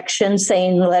protection,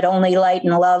 saying, let only light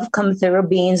and love come through,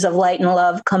 beings of light and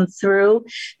love come through,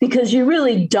 because you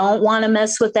really don't want to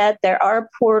mess with that. There are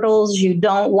portals. You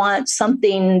don't want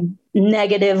something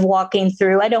negative walking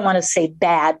through. I don't want to say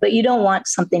bad, but you don't want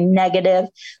something negative,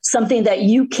 something that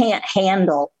you can't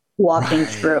handle walking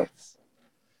through.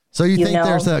 So you think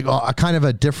there's a kind of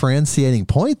a differentiating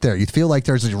point there? You feel like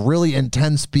there's these really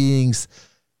intense beings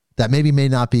that maybe may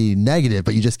not be negative,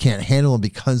 but you just can't handle them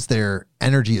because their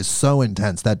energy is so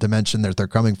intense. That dimension that they're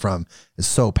coming from is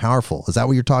so powerful. Is that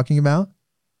what you're talking about?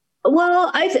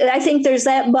 Well, I think there's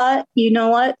that, but you know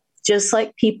what? Just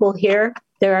like people here,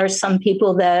 there are some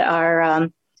people that are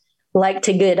like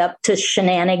to get up to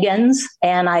shenanigans,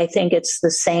 and I think it's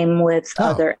the same with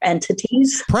other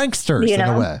entities. Pranksters, in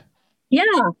a way. Yeah,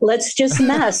 let's just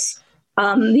mess,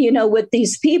 with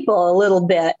these people a little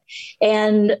bit.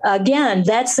 And again,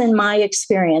 that's in my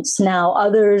experience. Now,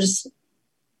 others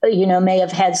may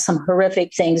have had some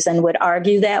horrific things and would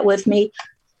argue that with me.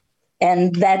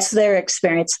 And that's their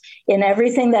experience. In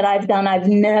everything that I've done, I've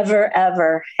never,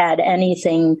 ever had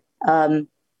anything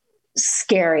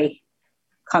scary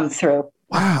come through.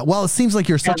 Wow. Well, it seems like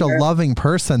you're such a loving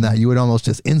person that you would almost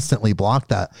just instantly block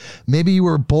that. Maybe you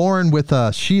were born with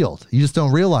a shield. You just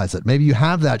don't realize it. Maybe you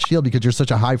have that shield because you're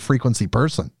such a high frequency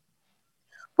person.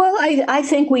 Well, I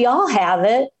think we all have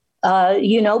it,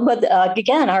 but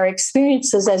again, our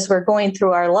experiences as we're going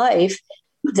through our life,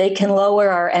 they can lower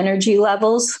our energy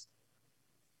levels,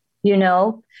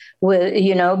 because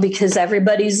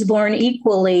everybody's born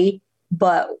equally,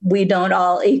 but we don't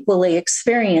all equally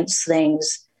experience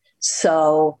things.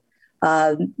 So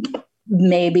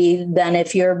maybe then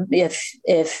if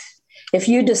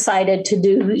you decided to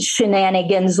do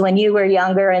shenanigans when you were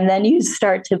younger and then you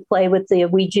start to play with the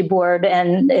Ouija board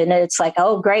and it's like,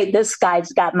 oh, great, this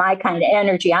guy's got my kind of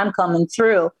energy. I'm coming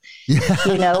through,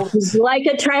 like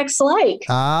attracts like.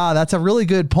 Ah, that's a really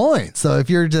good point. So if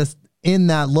you're just in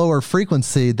that lower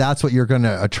frequency, that's what you're going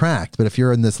to attract. But if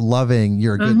you're in this loving,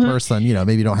 you're a good person,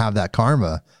 maybe you don't have that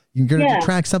karma, you're going to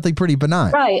attract something pretty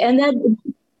benign. Right.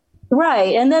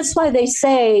 And that's why they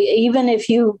say, even if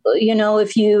you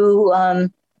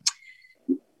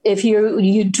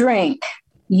drink,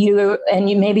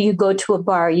 maybe you go to a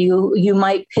bar, you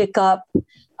might pick up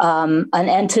an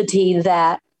entity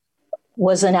that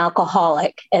was an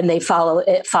alcoholic, and it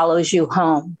follows you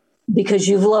home because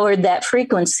you've lowered that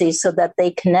frequency so that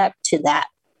they connect to that.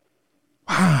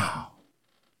 Wow.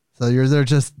 So they're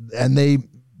just, and they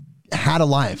had a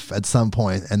life at some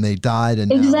point and they died, and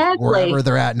now, wherever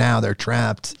they're at now, they're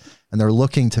trapped and they're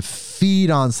looking to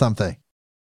feed on something.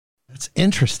 It's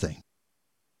interesting.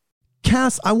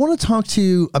 Kass, I want to talk to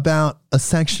you about a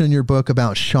section in your book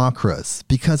about chakras,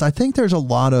 because I think there's a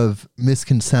lot of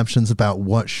misconceptions about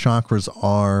what chakras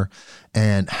are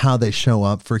and how they show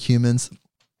up for humans.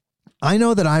 I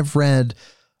know that I've read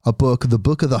a book, the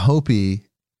Book of the Hopi.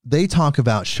 They talk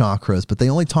about chakras, but they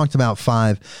only talked about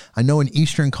 5. I know in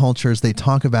Eastern cultures, they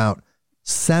talk about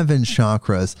 7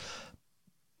 chakras.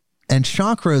 And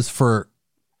chakras, for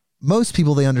most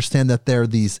people, they understand that they're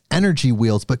these energy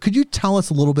wheels. But could you tell us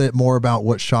a little bit more about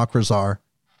what chakras are?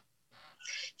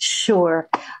 Sure.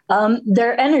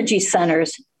 They're energy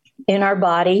centers in our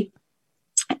body.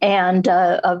 And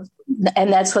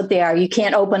that's what they are. You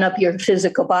can't open up your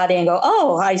physical body and go,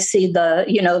 oh, I see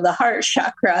the heart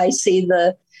chakra. I see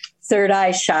the third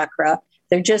eye chakra.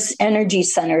 They're just energy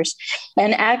centers.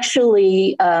 And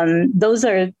actually, those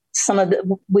are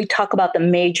we talk about the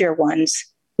major ones,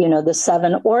 the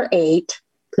 7 or 8,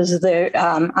 because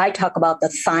I talk about the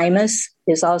thymus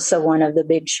is also one of the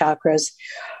big chakras.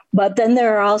 But then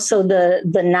there are also the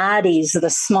nadis, the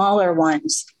smaller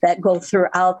ones that go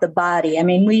throughout the body. I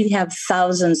mean, we have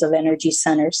thousands of energy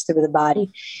centers through the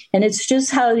body, and it's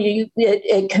just how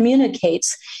it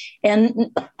communicates.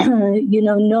 And,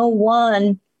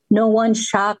 no one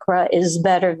chakra is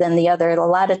better than the other. A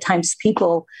lot of times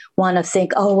people want to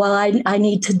think, oh, well, I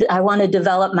want to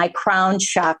develop my crown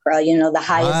chakra, the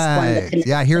highest one.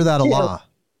 Yeah, I hear that a lot.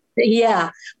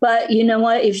 Yeah. But you know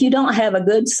what? If you don't have a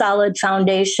good solid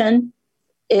foundation,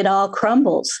 it all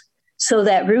crumbles. So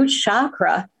that root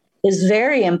chakra is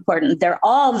very important. They're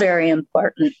all very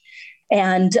important.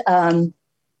 And, and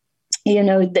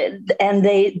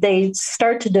they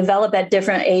start to develop at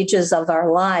different ages of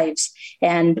our lives.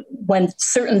 And when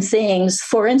certain things,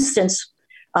 for instance,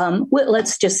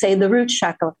 let's just say the root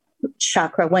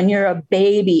chakra, when you're a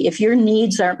baby, if your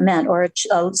needs aren't met, or a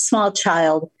small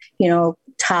child,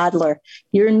 toddler,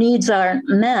 your needs aren't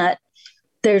met,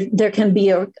 there can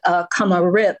be come a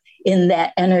rip in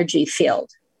that energy field.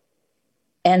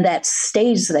 And that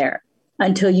stays there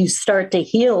until you start to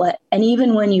heal it. And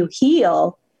even when you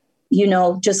heal,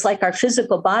 just like our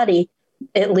physical body,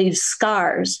 it leaves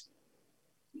scars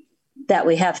that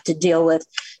we have to deal with.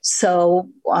 So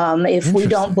if we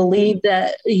don't believe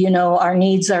that, our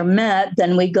needs are met,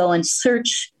 then we go and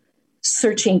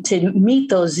searching to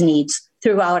meet those needs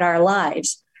throughout our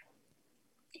lives,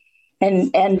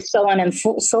 and so on and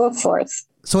so forth.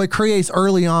 So it creates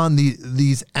early on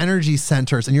these energy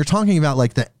centers, and you're talking about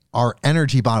like our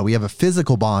energy body. We have a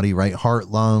physical body, right? Heart,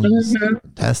 lungs,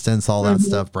 intestines, all that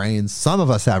stuff, brains. Some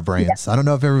of us have brains. Yeah. I don't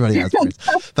know if everybody has brains,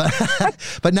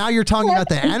 but now you're talking about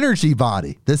the energy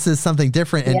body. This is something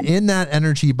different. And in that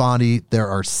energy body, there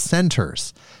are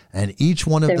centers, and each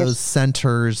one of those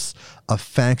centers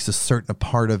affects a certain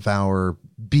part of our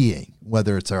being,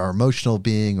 whether it's our emotional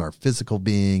being, our physical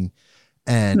being,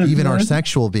 and even our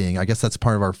sexual being. I guess that's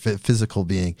part of our physical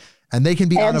being. And they can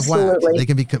be out of whack. Absolutely. They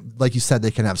can be, like you said,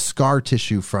 they can have scar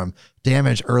tissue from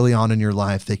damage early on in your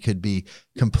life. They could be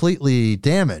completely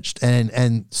damaged.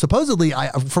 And supposedly,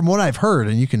 from what I've heard,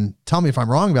 and you can tell me if I'm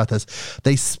wrong about this,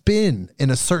 they spin in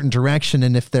a certain direction.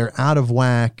 And if they're out of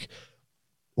whack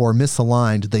or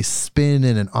misaligned, they spin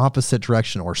in an opposite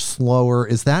direction or slower.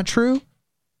 Is that true?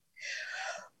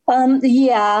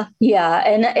 Yeah.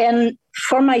 And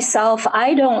for myself,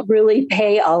 I don't really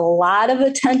pay a lot of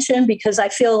attention because I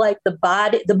feel like the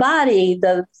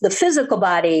physical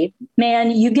body,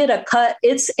 man, you get a cut,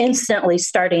 it's instantly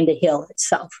starting to heal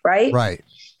itself, right? Right.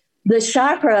 The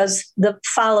chakras that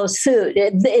follow suit,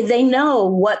 they know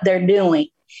what they're doing.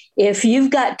 If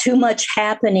you've got too much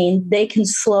happening, they can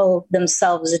slow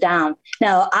themselves down.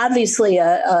 Now, obviously,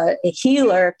 a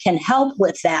healer can help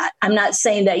with that. I'm not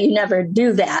saying that you never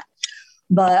do that.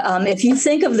 But if you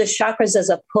think of the chakras as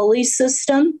a pulley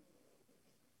system,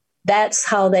 that's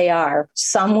how they are.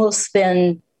 Some will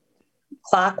spin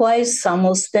clockwise, some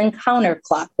will spin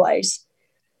counterclockwise.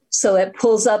 So it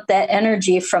pulls up that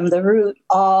energy from the root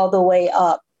all the way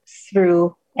up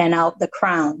through and out the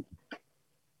crown.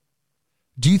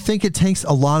 Do you think it takes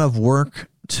a lot of work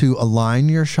to align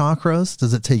your chakras?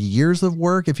 Does it take years of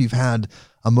work if you've had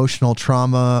emotional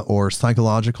trauma or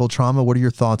psychological trauma? What are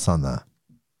your thoughts on that?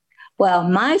 Well,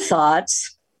 my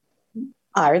thoughts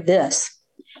are this.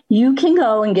 You can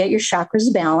go and get your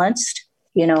chakras balanced.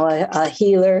 You know, a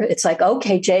healer, it's like,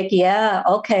 okay, Jake, yeah,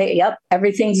 okay, yep,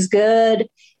 everything's good.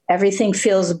 Everything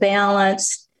feels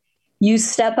balanced. You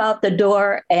step out the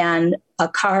door and a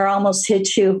car almost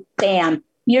hits you, bam,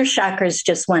 your chakras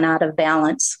just went out of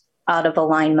balance, out of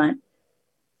alignment.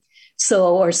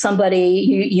 So, or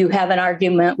somebody, you have an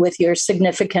argument with your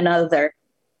significant other.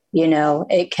 You know,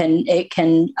 it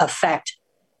can affect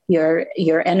your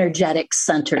energetic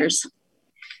centers.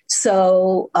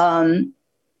 So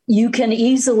you can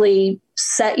easily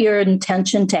set your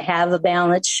intention to have a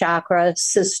balanced chakra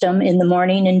system in the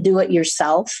morning and do it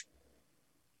yourself,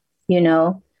 you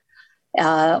know,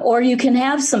 or you can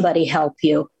have somebody help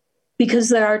you, because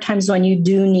there are times when you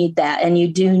do need that and you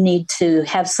do need to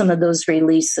have some of those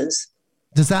releases.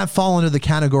 Does that fall under the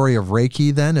category of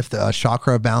Reiki then, if a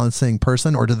chakra balancing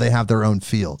person, or do they have their own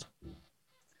field?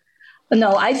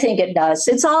 No, I think it does.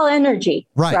 It's all energy,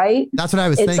 right? That's what I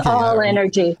was thinking. It's all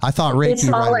energy. I thought Reiki. It's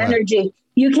all energy.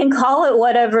 You can call it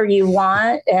whatever you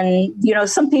want. And, you know,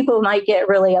 some people might get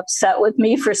really upset with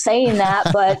me for saying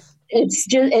that, but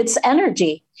it's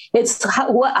energy. It's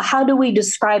how do we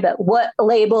describe it? What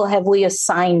label have we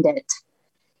assigned it?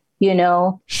 You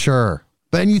know? Sure.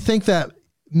 But you think that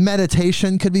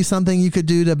meditation could be something you could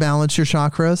do to balance your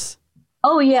chakras?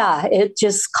 Oh, yeah. It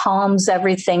just calms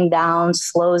everything down,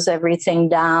 slows everything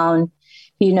down,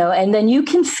 you know, and then you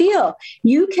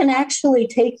can actually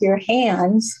take your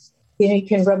hands, you know, you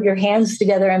can rub your hands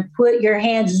together and put your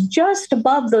hands just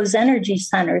above those energy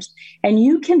centers. And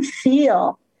you can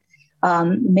feel,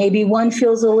 maybe one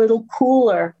feels a little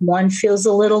cooler, one feels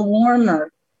a little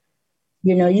warmer.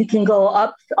 You know, you can go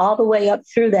up all the way up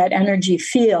through that energy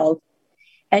field.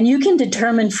 And you can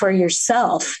determine for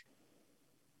yourself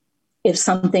if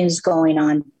something's going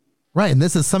on. Right. And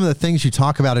this is some of the things you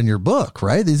talk about in your book,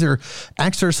 right? These are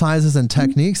exercises and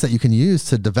techniques that you can use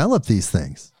to develop these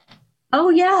things. Oh,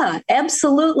 yeah,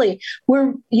 absolutely.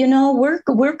 We're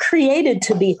created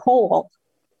to be whole.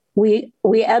 We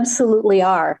absolutely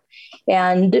are.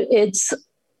 And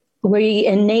we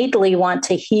innately want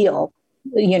to heal,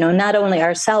 you know, not only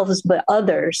ourselves, but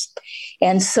others.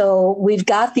 And so we've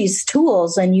got these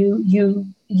tools and you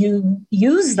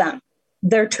use them.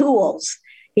 They're tools.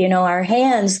 You know, our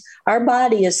hands, our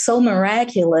body is so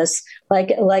miraculous.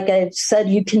 Like I said,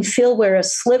 you can feel where a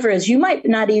sliver is. You might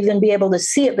not even be able to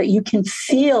see it, but you can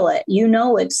feel it. You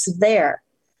know, it's there.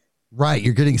 Right.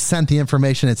 You're getting sent the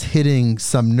information. It's hitting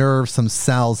some nerves, some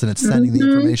cells, and it's sending the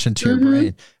information to your brain.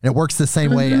 And it works the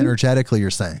same way energetically, you're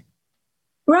saying.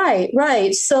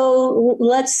 Right. So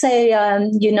let's say,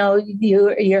 you know,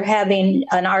 you're having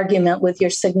an argument with your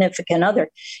significant other,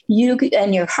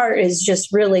 and your heart is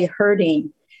just really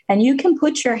hurting, and you can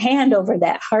put your hand over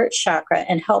that heart chakra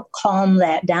and help calm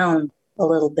that down a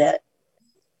little bit.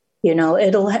 You know,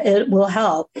 it will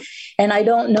help. And I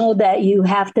don't know that you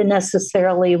have to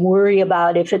necessarily worry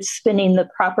about if it's spinning the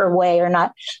proper way or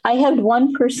not. I had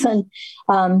one person,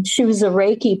 she was a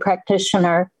Reiki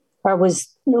practitioner, or was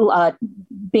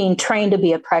being trained to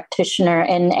be a practitioner,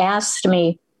 and asked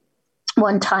me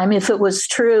one time if it was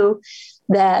true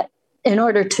that in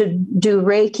order to do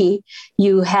Reiki,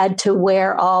 you had to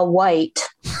wear all white.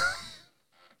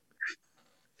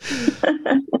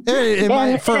 It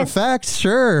might, for effect,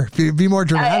 sure. Be more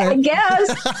dramatic. I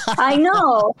guess. I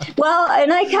know. Well,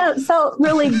 and I kind of felt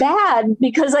really bad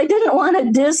because I didn't want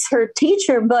to diss her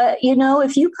teacher. But,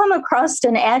 if you come across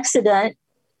an accident,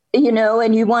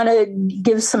 and you want to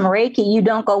give some Reiki, you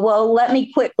don't go, well, let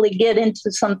me quickly get into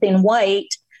something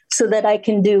white so that I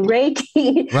can do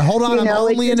Reiki. Well, hold on, I'm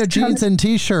only in a jeans and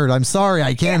t-shirt. I'm sorry,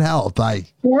 I can't help.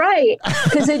 Right,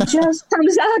 because it just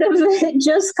comes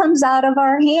out of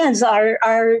our hands,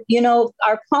 our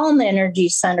palm energy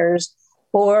centers,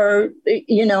 or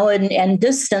and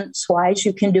distance wise,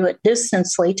 you can do it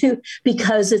distantly too,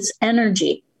 because it's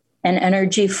energy, and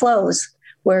energy flows.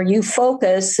 Where you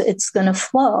focus, it's going to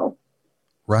flow.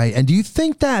 Right. And do you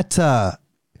think that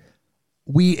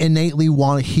we innately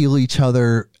want to heal each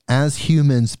other as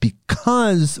humans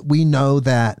because we know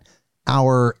that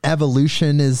our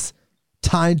evolution is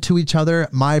tied to each other?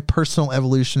 My personal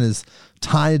evolution is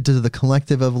tied to the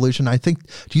collective evolution. Do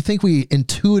you think we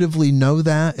intuitively know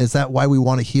that? Is that why we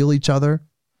want to heal each other?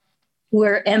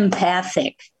 We're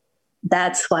empathic.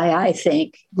 That's why I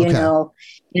think,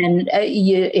 and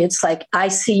it's like, I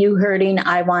see you hurting.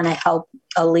 I want to help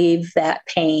alleviate that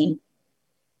pain.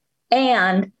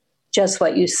 And just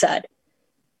what you said.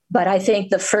 But I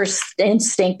think the first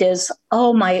instinct is,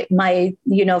 oh, my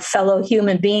fellow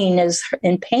human being is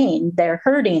in pain. They're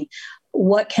hurting.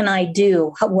 What can I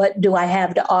do? What do I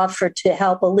have to offer to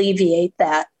help alleviate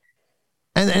that?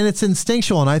 And it's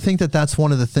instinctual. And I think that that's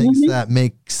one of the things that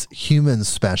makes humans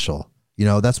special.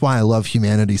 That's why I love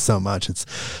humanity so much. It's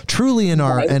truly in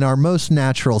our most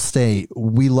natural state.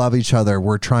 We love each other.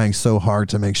 We're trying so hard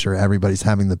to make sure everybody's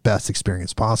having the best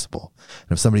experience possible.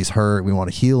 And if somebody's hurt, we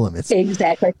want to heal them.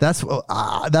 Exactly. That's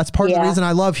part of the reason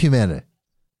I love humanity.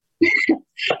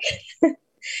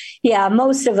 Yeah,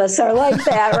 most of us are like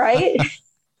that, right?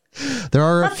 There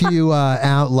are a few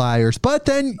outliers, but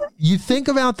then you think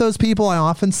about those people. I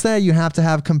often say you have to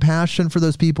have compassion for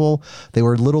those people. They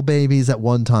were little babies at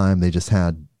one time. They just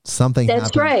had something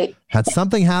had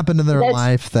something happen in their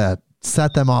life that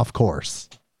set them off course.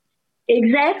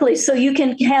 Exactly. So you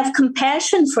can have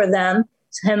compassion for them,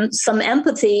 some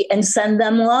empathy, and send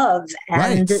them love,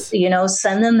 and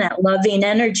send them that loving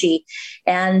energy.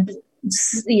 And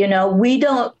we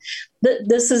don't,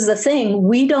 this is the thing,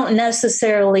 we don't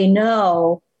necessarily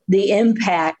know the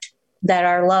impact that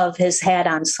our love has had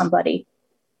on somebody.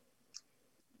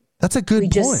 That's a good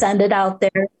point. We just send it out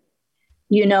there.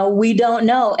 We don't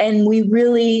know. And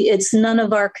it's none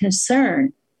of our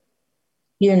concern.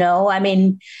 I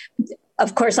mean,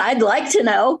 of course, I'd like to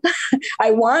know.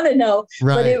 I want to know.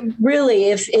 Right. But it really,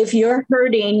 if you're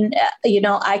hurting,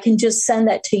 I can just send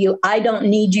that to you. I don't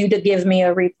need you to give me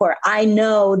a report. I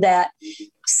know that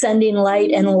sending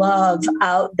light and love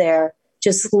out there,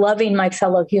 just loving my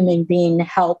fellow human being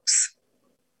helps.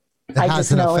 I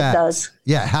just know it does.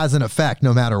 Yeah, it has an effect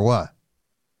no matter what.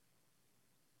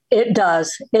 It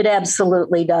does. It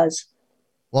absolutely does.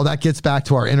 Well, that gets back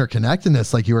to our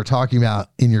interconnectedness, like you were talking about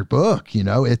in your book.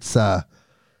 It's a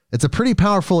pretty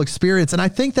powerful experience. And I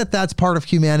think that that's part of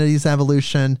humanity's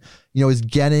evolution, is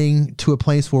getting to a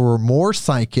place where we're more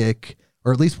psychic,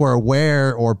 or at least we're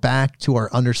aware or back to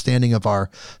our understanding of our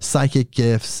psychic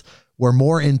gifts. We're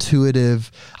more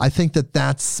intuitive. I think that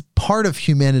that's part of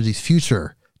humanity's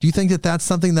future. Do you think that that's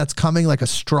something that's coming, like a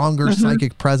stronger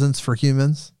psychic presence for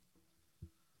humans?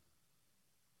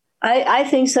 I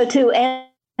think so too. And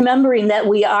remembering that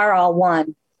we are all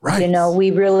one. Right.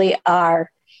 We really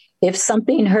are. If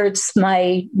something hurts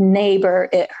my neighbor,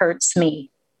 it hurts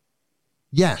me.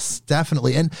 Yes,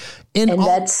 definitely. And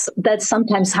that's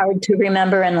sometimes hard to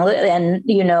remember and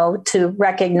to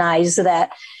recognize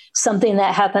that something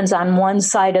that happens on one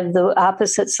side of the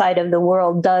opposite side of the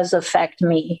world does affect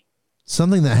me.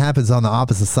 Something that happens on the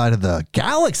opposite side of the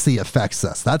galaxy affects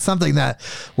us. That's something that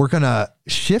we're going to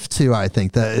shift to. I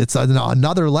think that it's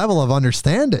another level of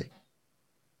understanding.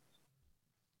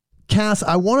 Kass,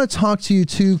 I want to talk to you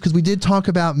too, because we did talk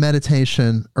about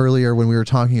meditation earlier when we were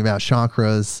talking about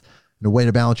chakras and a way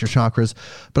to balance your chakras.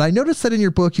 But I noticed that in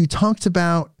your book, you talked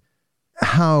about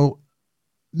how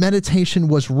meditation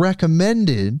was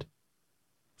recommended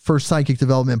for psychic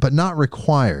development, but not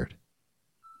required.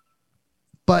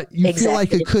 But you feel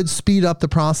like it could speed up the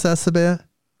process a bit?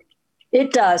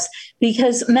 It does,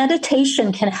 because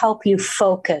meditation can help you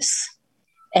focus.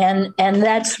 And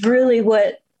that's really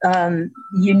what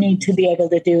you need to be able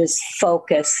to do, is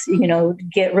focus,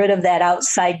 get rid of that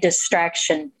outside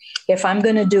distraction. If I'm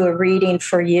going to do a reading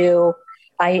for you,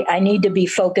 I need to be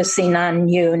focusing on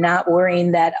you, not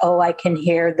worrying that, I can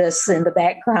hear this in the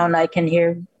background. I can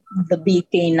hear the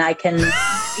beeping. I can,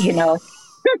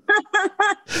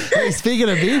 Hey, speaking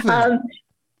of beeping.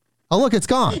 Oh, look, it's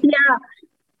gone. Yeah.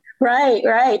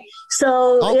 Right.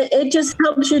 So Oh. it just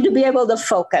helps you to be able to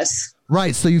focus.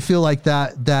 Right. So you feel like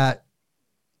that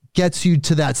gets you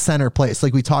to that center place.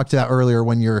 Like we talked about earlier,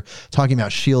 when you're talking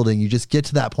about shielding, you just get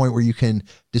to that point where you can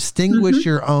distinguish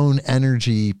your own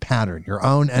energy pattern, your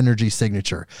own energy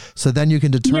signature. So then you can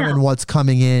determine what's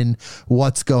coming in,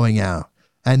 what's going out.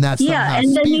 And that's,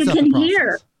 and then you can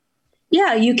hear.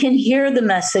 Yeah, you can hear the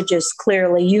messages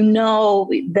clearly. You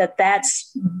know that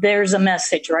there's a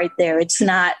message right there. It's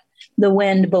not the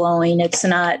wind blowing. It's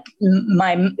not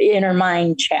my inner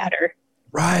mind chatter.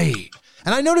 Right.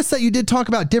 And I noticed that you did talk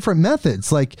about different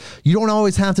methods. Like you don't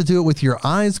always have to do it with your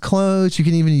eyes closed. You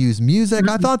can even use music.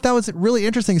 I thought that was really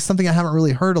interesting. Something I haven't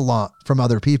really heard a lot from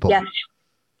other people.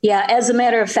 Yeah. As a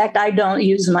matter of fact, I don't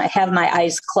have my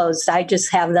eyes closed. I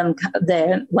just have them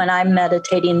there. When I'm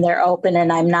meditating, they're open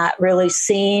and I'm not really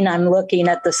seeing. I'm looking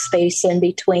at the space in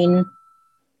between,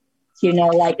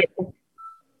 like.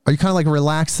 Are you kind of like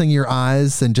relaxing your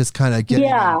eyes and just kind of getting?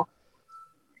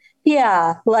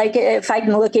 Yeah. Like if I'm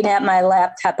looking at my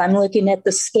laptop, I'm looking at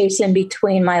the space in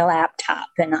between my laptop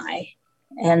and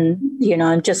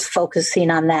I'm just focusing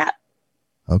on that.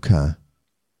 Okay.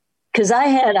 Because I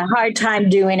had a hard time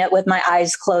doing it with my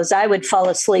eyes closed. I would fall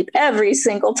asleep every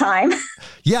single time.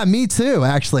 Yeah, me too.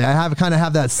 Actually, I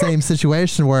have that same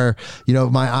situation where,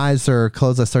 my eyes are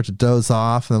closed. I start to doze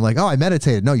off and I'm like, oh, I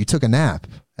meditated. No, you took a nap,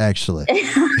 actually.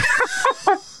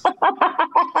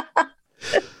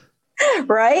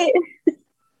 Right?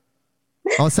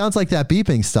 Oh, it sounds like that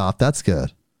beeping stopped. That's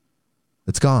good.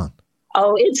 It's gone.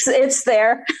 Oh, it's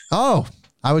there. Oh,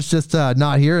 I was just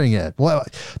not hearing it. Well,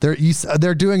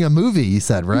 they're doing a movie, you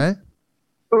said, right?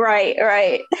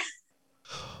 Right.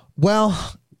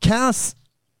 Well, Kass,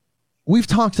 we've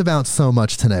talked about so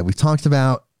much today. We've talked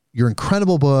about your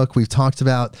incredible book. We've talked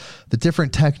about the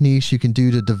different techniques you can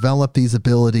do to develop these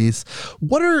abilities.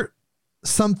 What are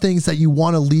some things that you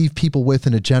want to leave people with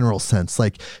in a general sense?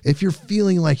 Like if you're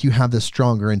feeling like you have this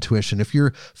stronger intuition, if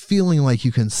you're feeling like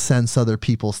you can sense other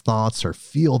people's thoughts or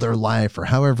feel their life or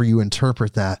however you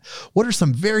interpret that, what are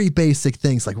some very basic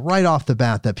things like right off the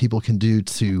bat that people can do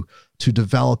to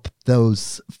develop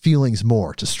those feelings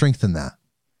more, to strengthen that?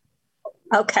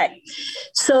 Okay.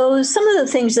 So some of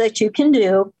the things that you can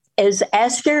do is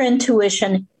ask your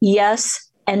intuition yes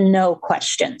and no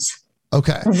questions.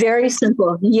 Okay. Very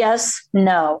simple. Yes,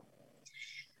 no.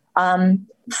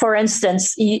 For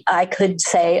instance, I could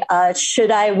say,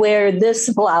 should I wear this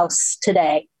blouse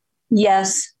today?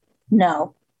 Yes,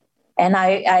 no. And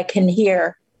I can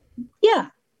hear, yeah,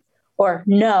 or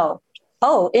no.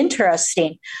 Oh,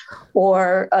 interesting.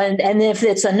 Or, and if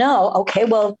it's a no, okay,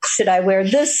 well, should I wear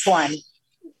this one?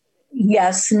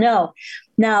 Yes, no.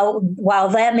 Now, while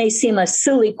that may seem a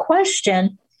silly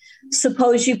question,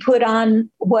 suppose you put on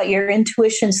what your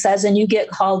intuition says and you get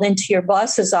called into your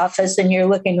boss's office and you're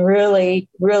looking really,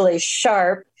 really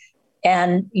sharp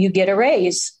and you get a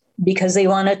raise because they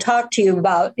want to talk to you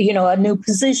about, a new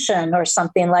position or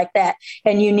something like that.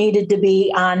 And you needed to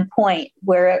be on point,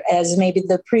 whereas maybe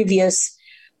the previous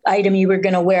item you were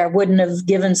going to wear wouldn't have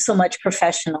given so much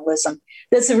professionalism.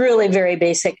 That's really very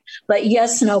basic, but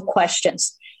yes, no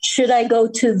questions. Should I go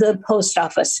to the post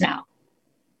office now?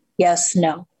 Yes,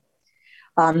 no.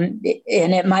 And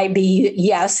it might be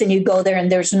yes, and you go there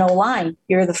and there's no line.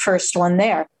 You're the first one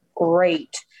there.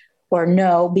 Great. Or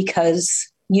no,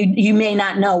 because you may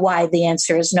not know why the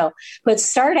answer is no. But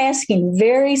start asking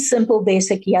very simple,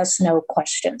 basic yes, no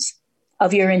questions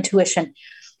of your intuition.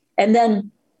 And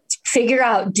then figure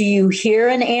out, do you hear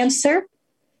an answer?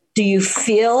 Do you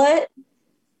feel it?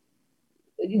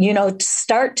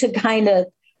 Start to kind of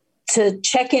to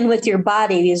check in with your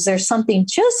body. Is there something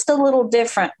just a little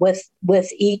different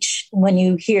with each when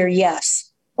you hear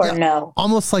yes or no?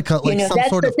 Almost like some that's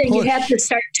sort the of thing. push. You have to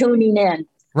start tuning in.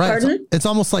 Right. Pardon? It's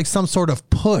almost like some sort of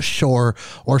push or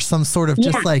some sort of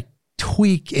just like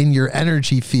tweak in your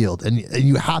energy field. And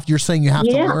you're saying you have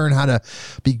to learn how to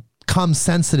become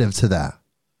sensitive to that.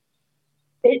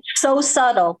 It's so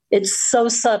subtle. It's so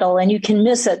subtle and you can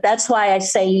miss it. That's why I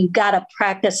say you got to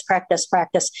practice.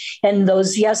 And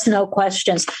those yes, no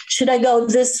questions. Should I go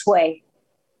this way?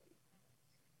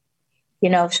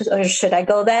 Or should I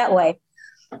go that way?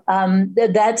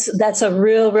 That's a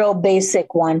real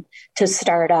basic one to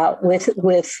start out with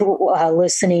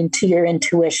listening to your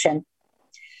intuition.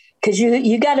 Because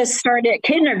you got to start at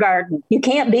kindergarten. You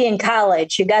can't be in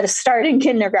college. You got to start in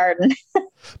kindergarten.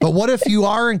 But what if you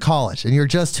are in college and you're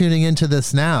just tuning into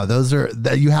this now? Those are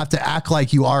that you have to act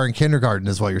like you are in kindergarten,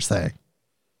 is what you're saying.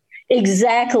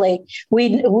 Exactly.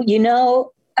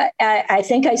 I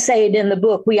think I say it in the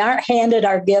book. We aren't handed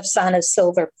our gifts on a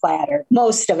silver platter.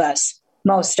 Most of us.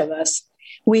 most of us.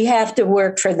 We have to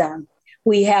work for them.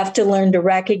 We have to learn to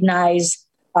recognize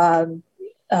the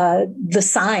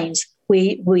signs.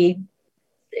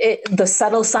 The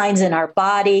subtle signs in our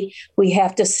body. We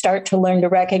have to start to learn to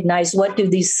recognize, what do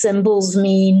these symbols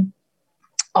mean?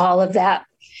 All of that.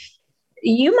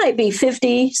 You might be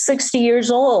 50, 60 years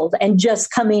old and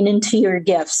just coming into your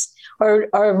gifts,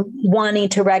 or wanting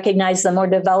to recognize them or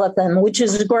develop them, which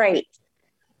is great,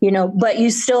 but you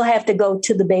still have to go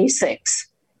to the basics.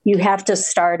 You have to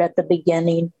start at the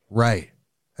beginning. Right.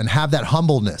 And have that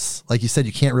humbleness. Like you said,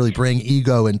 you can't really bring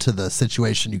ego into the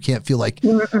situation. You can't feel like,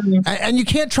 and you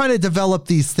can't try to develop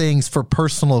these things for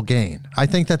personal gain. I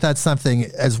think that that's something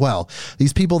as well.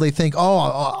 These people, they think,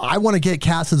 I want to get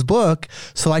Kass's book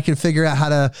so I can figure out how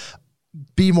to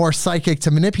be more psychic,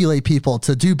 to manipulate people,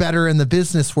 to do better in the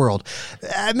business world.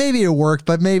 Maybe it'll work,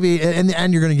 but maybe in the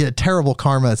end, you're going to get terrible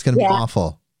karma. It's going to be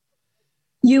awful.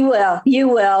 You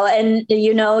will. And,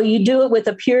 you do it with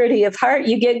a purity of heart,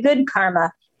 you get good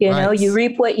karma. You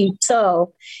reap what you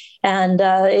sow.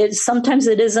 And sometimes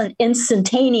it isn't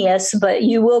instantaneous, but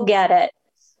you will get it.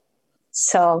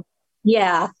 So,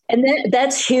 yeah. And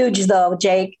that's huge, though,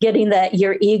 Jake, getting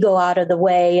your ego out of the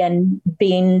way and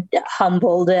being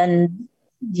humbled. And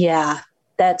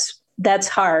that's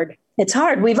hard. It's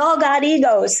hard. We've all got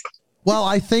egos. Well,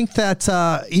 I think that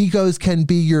egos can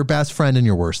be your best friend and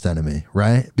your worst enemy,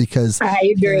 right? Because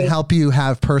it can help you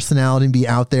have personality and be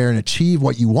out there and achieve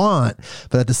what you want.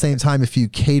 But at the same time, if you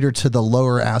cater to the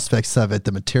lower aspects of it,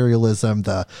 the materialism,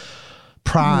 the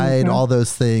pride, all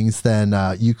those things, then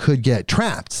you could get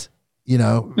trapped,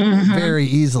 very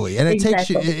easily. And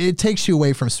it takes you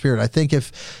away from spirit. I think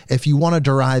if you want to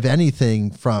derive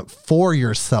anything for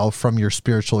yourself from your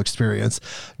spiritual experience,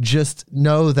 just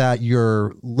know that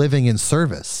you're living in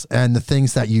service, and the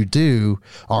things that you do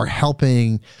are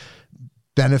helping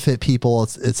benefit people.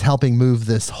 It's helping move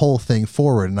this whole thing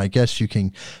forward. And I guess you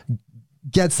can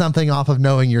get something off of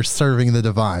knowing you're serving the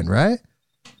divine, right?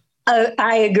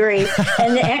 I agree.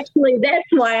 And actually, that's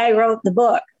why I wrote the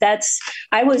book.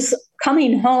 I was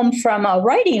coming home from a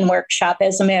writing workshop,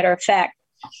 as a matter of fact.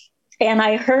 And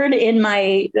I heard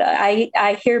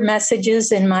I hear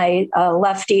messages in my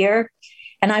left ear.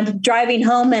 And I'm driving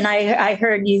home, and I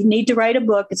heard, you need to write a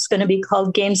book. It's going to be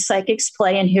called Games Psychics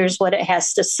Play, and here's what it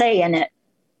has to say in it.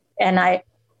 And I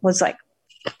was like,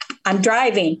 I'm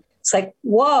driving. It's like,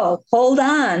 whoa, hold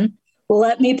on.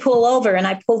 Let me pull over. And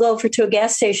I pulled over to a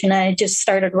gas station, and I just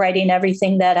started writing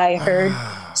everything that I heard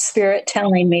Spirit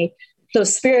telling me. So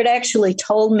Spirit actually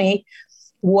told me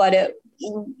what it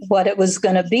was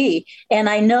going to be. And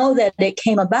I know that it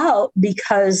came about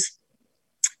because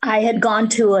I had gone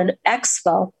to an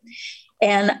expo,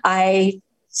 and I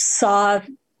saw,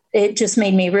 it just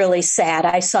made me really sad.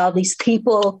 I saw these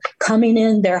people coming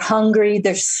in, they're hungry,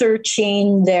 they're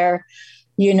searching, they're,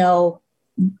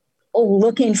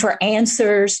 looking for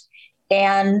answers.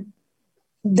 And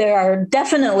there are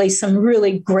definitely some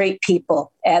really great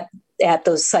people at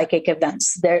those psychic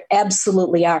events. There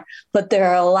absolutely are. But there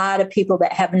are a lot of people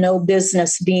that have no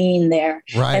business being there.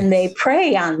 Right. And they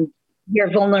prey on your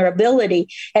vulnerability.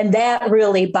 And that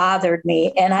really bothered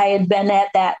me. And I had been at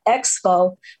that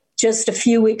expo just a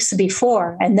few weeks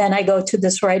before. And then I go to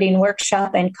this writing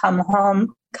workshop and coming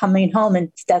home,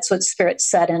 and that's what Spirit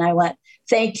said. And I went,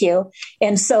 thank you.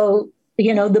 And so,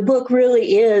 the book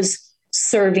really is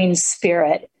serving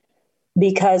Spirit,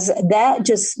 because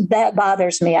that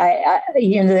bothers me.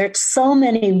 There's so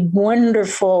many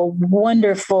wonderful,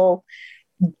 wonderful,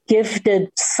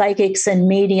 gifted psychics and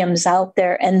mediums out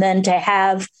there. And then to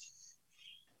have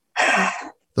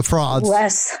the frauds,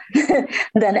 less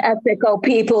than ethical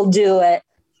people do it.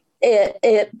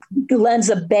 It lends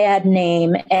a bad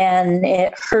name, and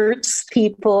it hurts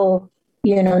people,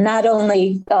 not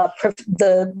only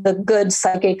the good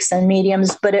psychics and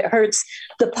mediums, but it hurts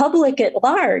the public at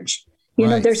large.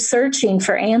 Right. They're searching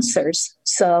for answers.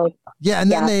 So,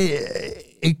 then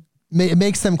it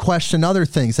makes them question other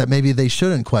things that maybe they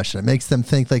shouldn't question. It makes them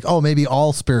think like, oh, maybe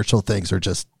all spiritual things are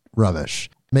just rubbish.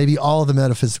 Maybe all the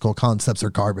metaphysical concepts are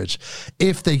garbage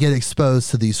if they get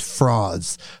exposed to these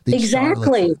frauds. These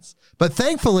charlatans. But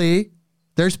thankfully,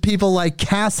 there's people like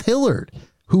Kass Hillard,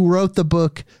 who wrote the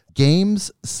book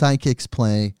Games Psychics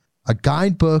Play, a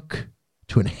guidebook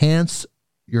to enhance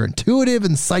your intuitive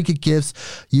and psychic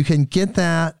gifts. You can get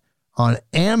that on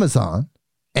Amazon,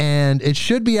 and it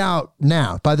should be out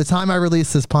now. By the time I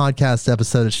release this podcast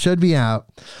episode, it should be out.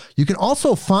 You can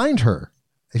also find her.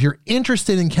 If you're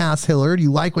interested in Kass Hillard, you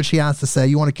like what she has to say,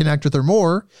 you want to connect with her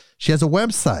more, she has a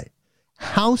website,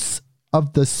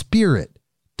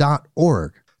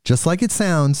 houseofthespirit.org. Just like it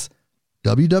sounds,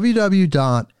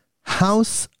 www.houseofthespirit.org.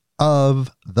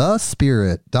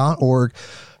 swordofthespirit.org.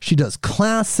 She does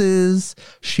classes.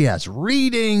 She has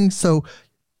readings. So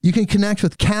you can connect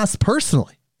with Kass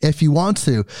personally if you want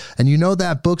to. And you know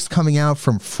that book's coming out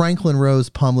from Franklin Rose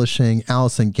Publishing,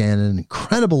 Allison Gannon,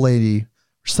 incredible lady.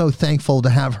 We're so thankful to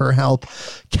have her help.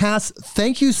 Kass,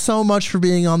 thank you so much for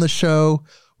being on the show.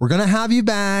 We're going to have you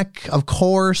back, of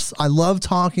course. I love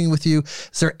talking with you.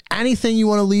 Is there anything you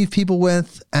want to leave people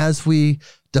with as we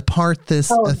depart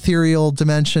this ethereal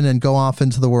dimension and go off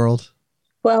into the world?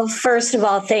 Well, first of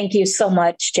all, thank you so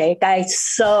much, Jake. I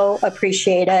so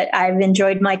appreciate it. I've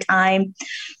enjoyed my time.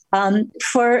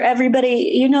 For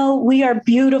everybody, you know, we are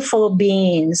beautiful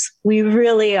beings. We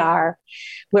really are.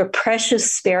 We're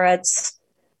precious spirits.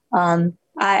 I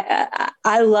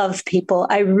love people.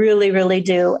 I really, really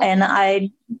do. And I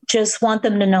just want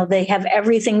them to know they have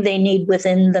everything they need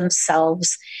within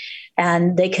themselves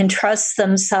and they can trust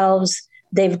themselves.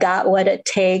 They've got what it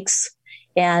takes.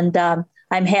 And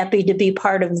I'm happy to be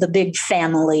part of the big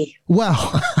family.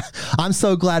 Well, I'm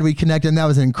so glad we connected. And that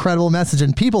was an incredible message.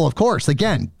 And people, of course,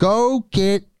 again, go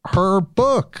get her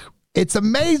book. It's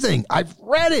amazing. I've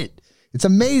read it. It's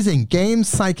amazing. Games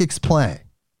Psychics Play.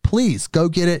 Please go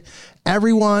get it.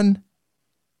 Everyone,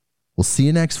 we'll see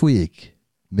you next week.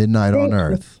 Midnight on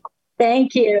Earth.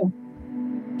 Thank you.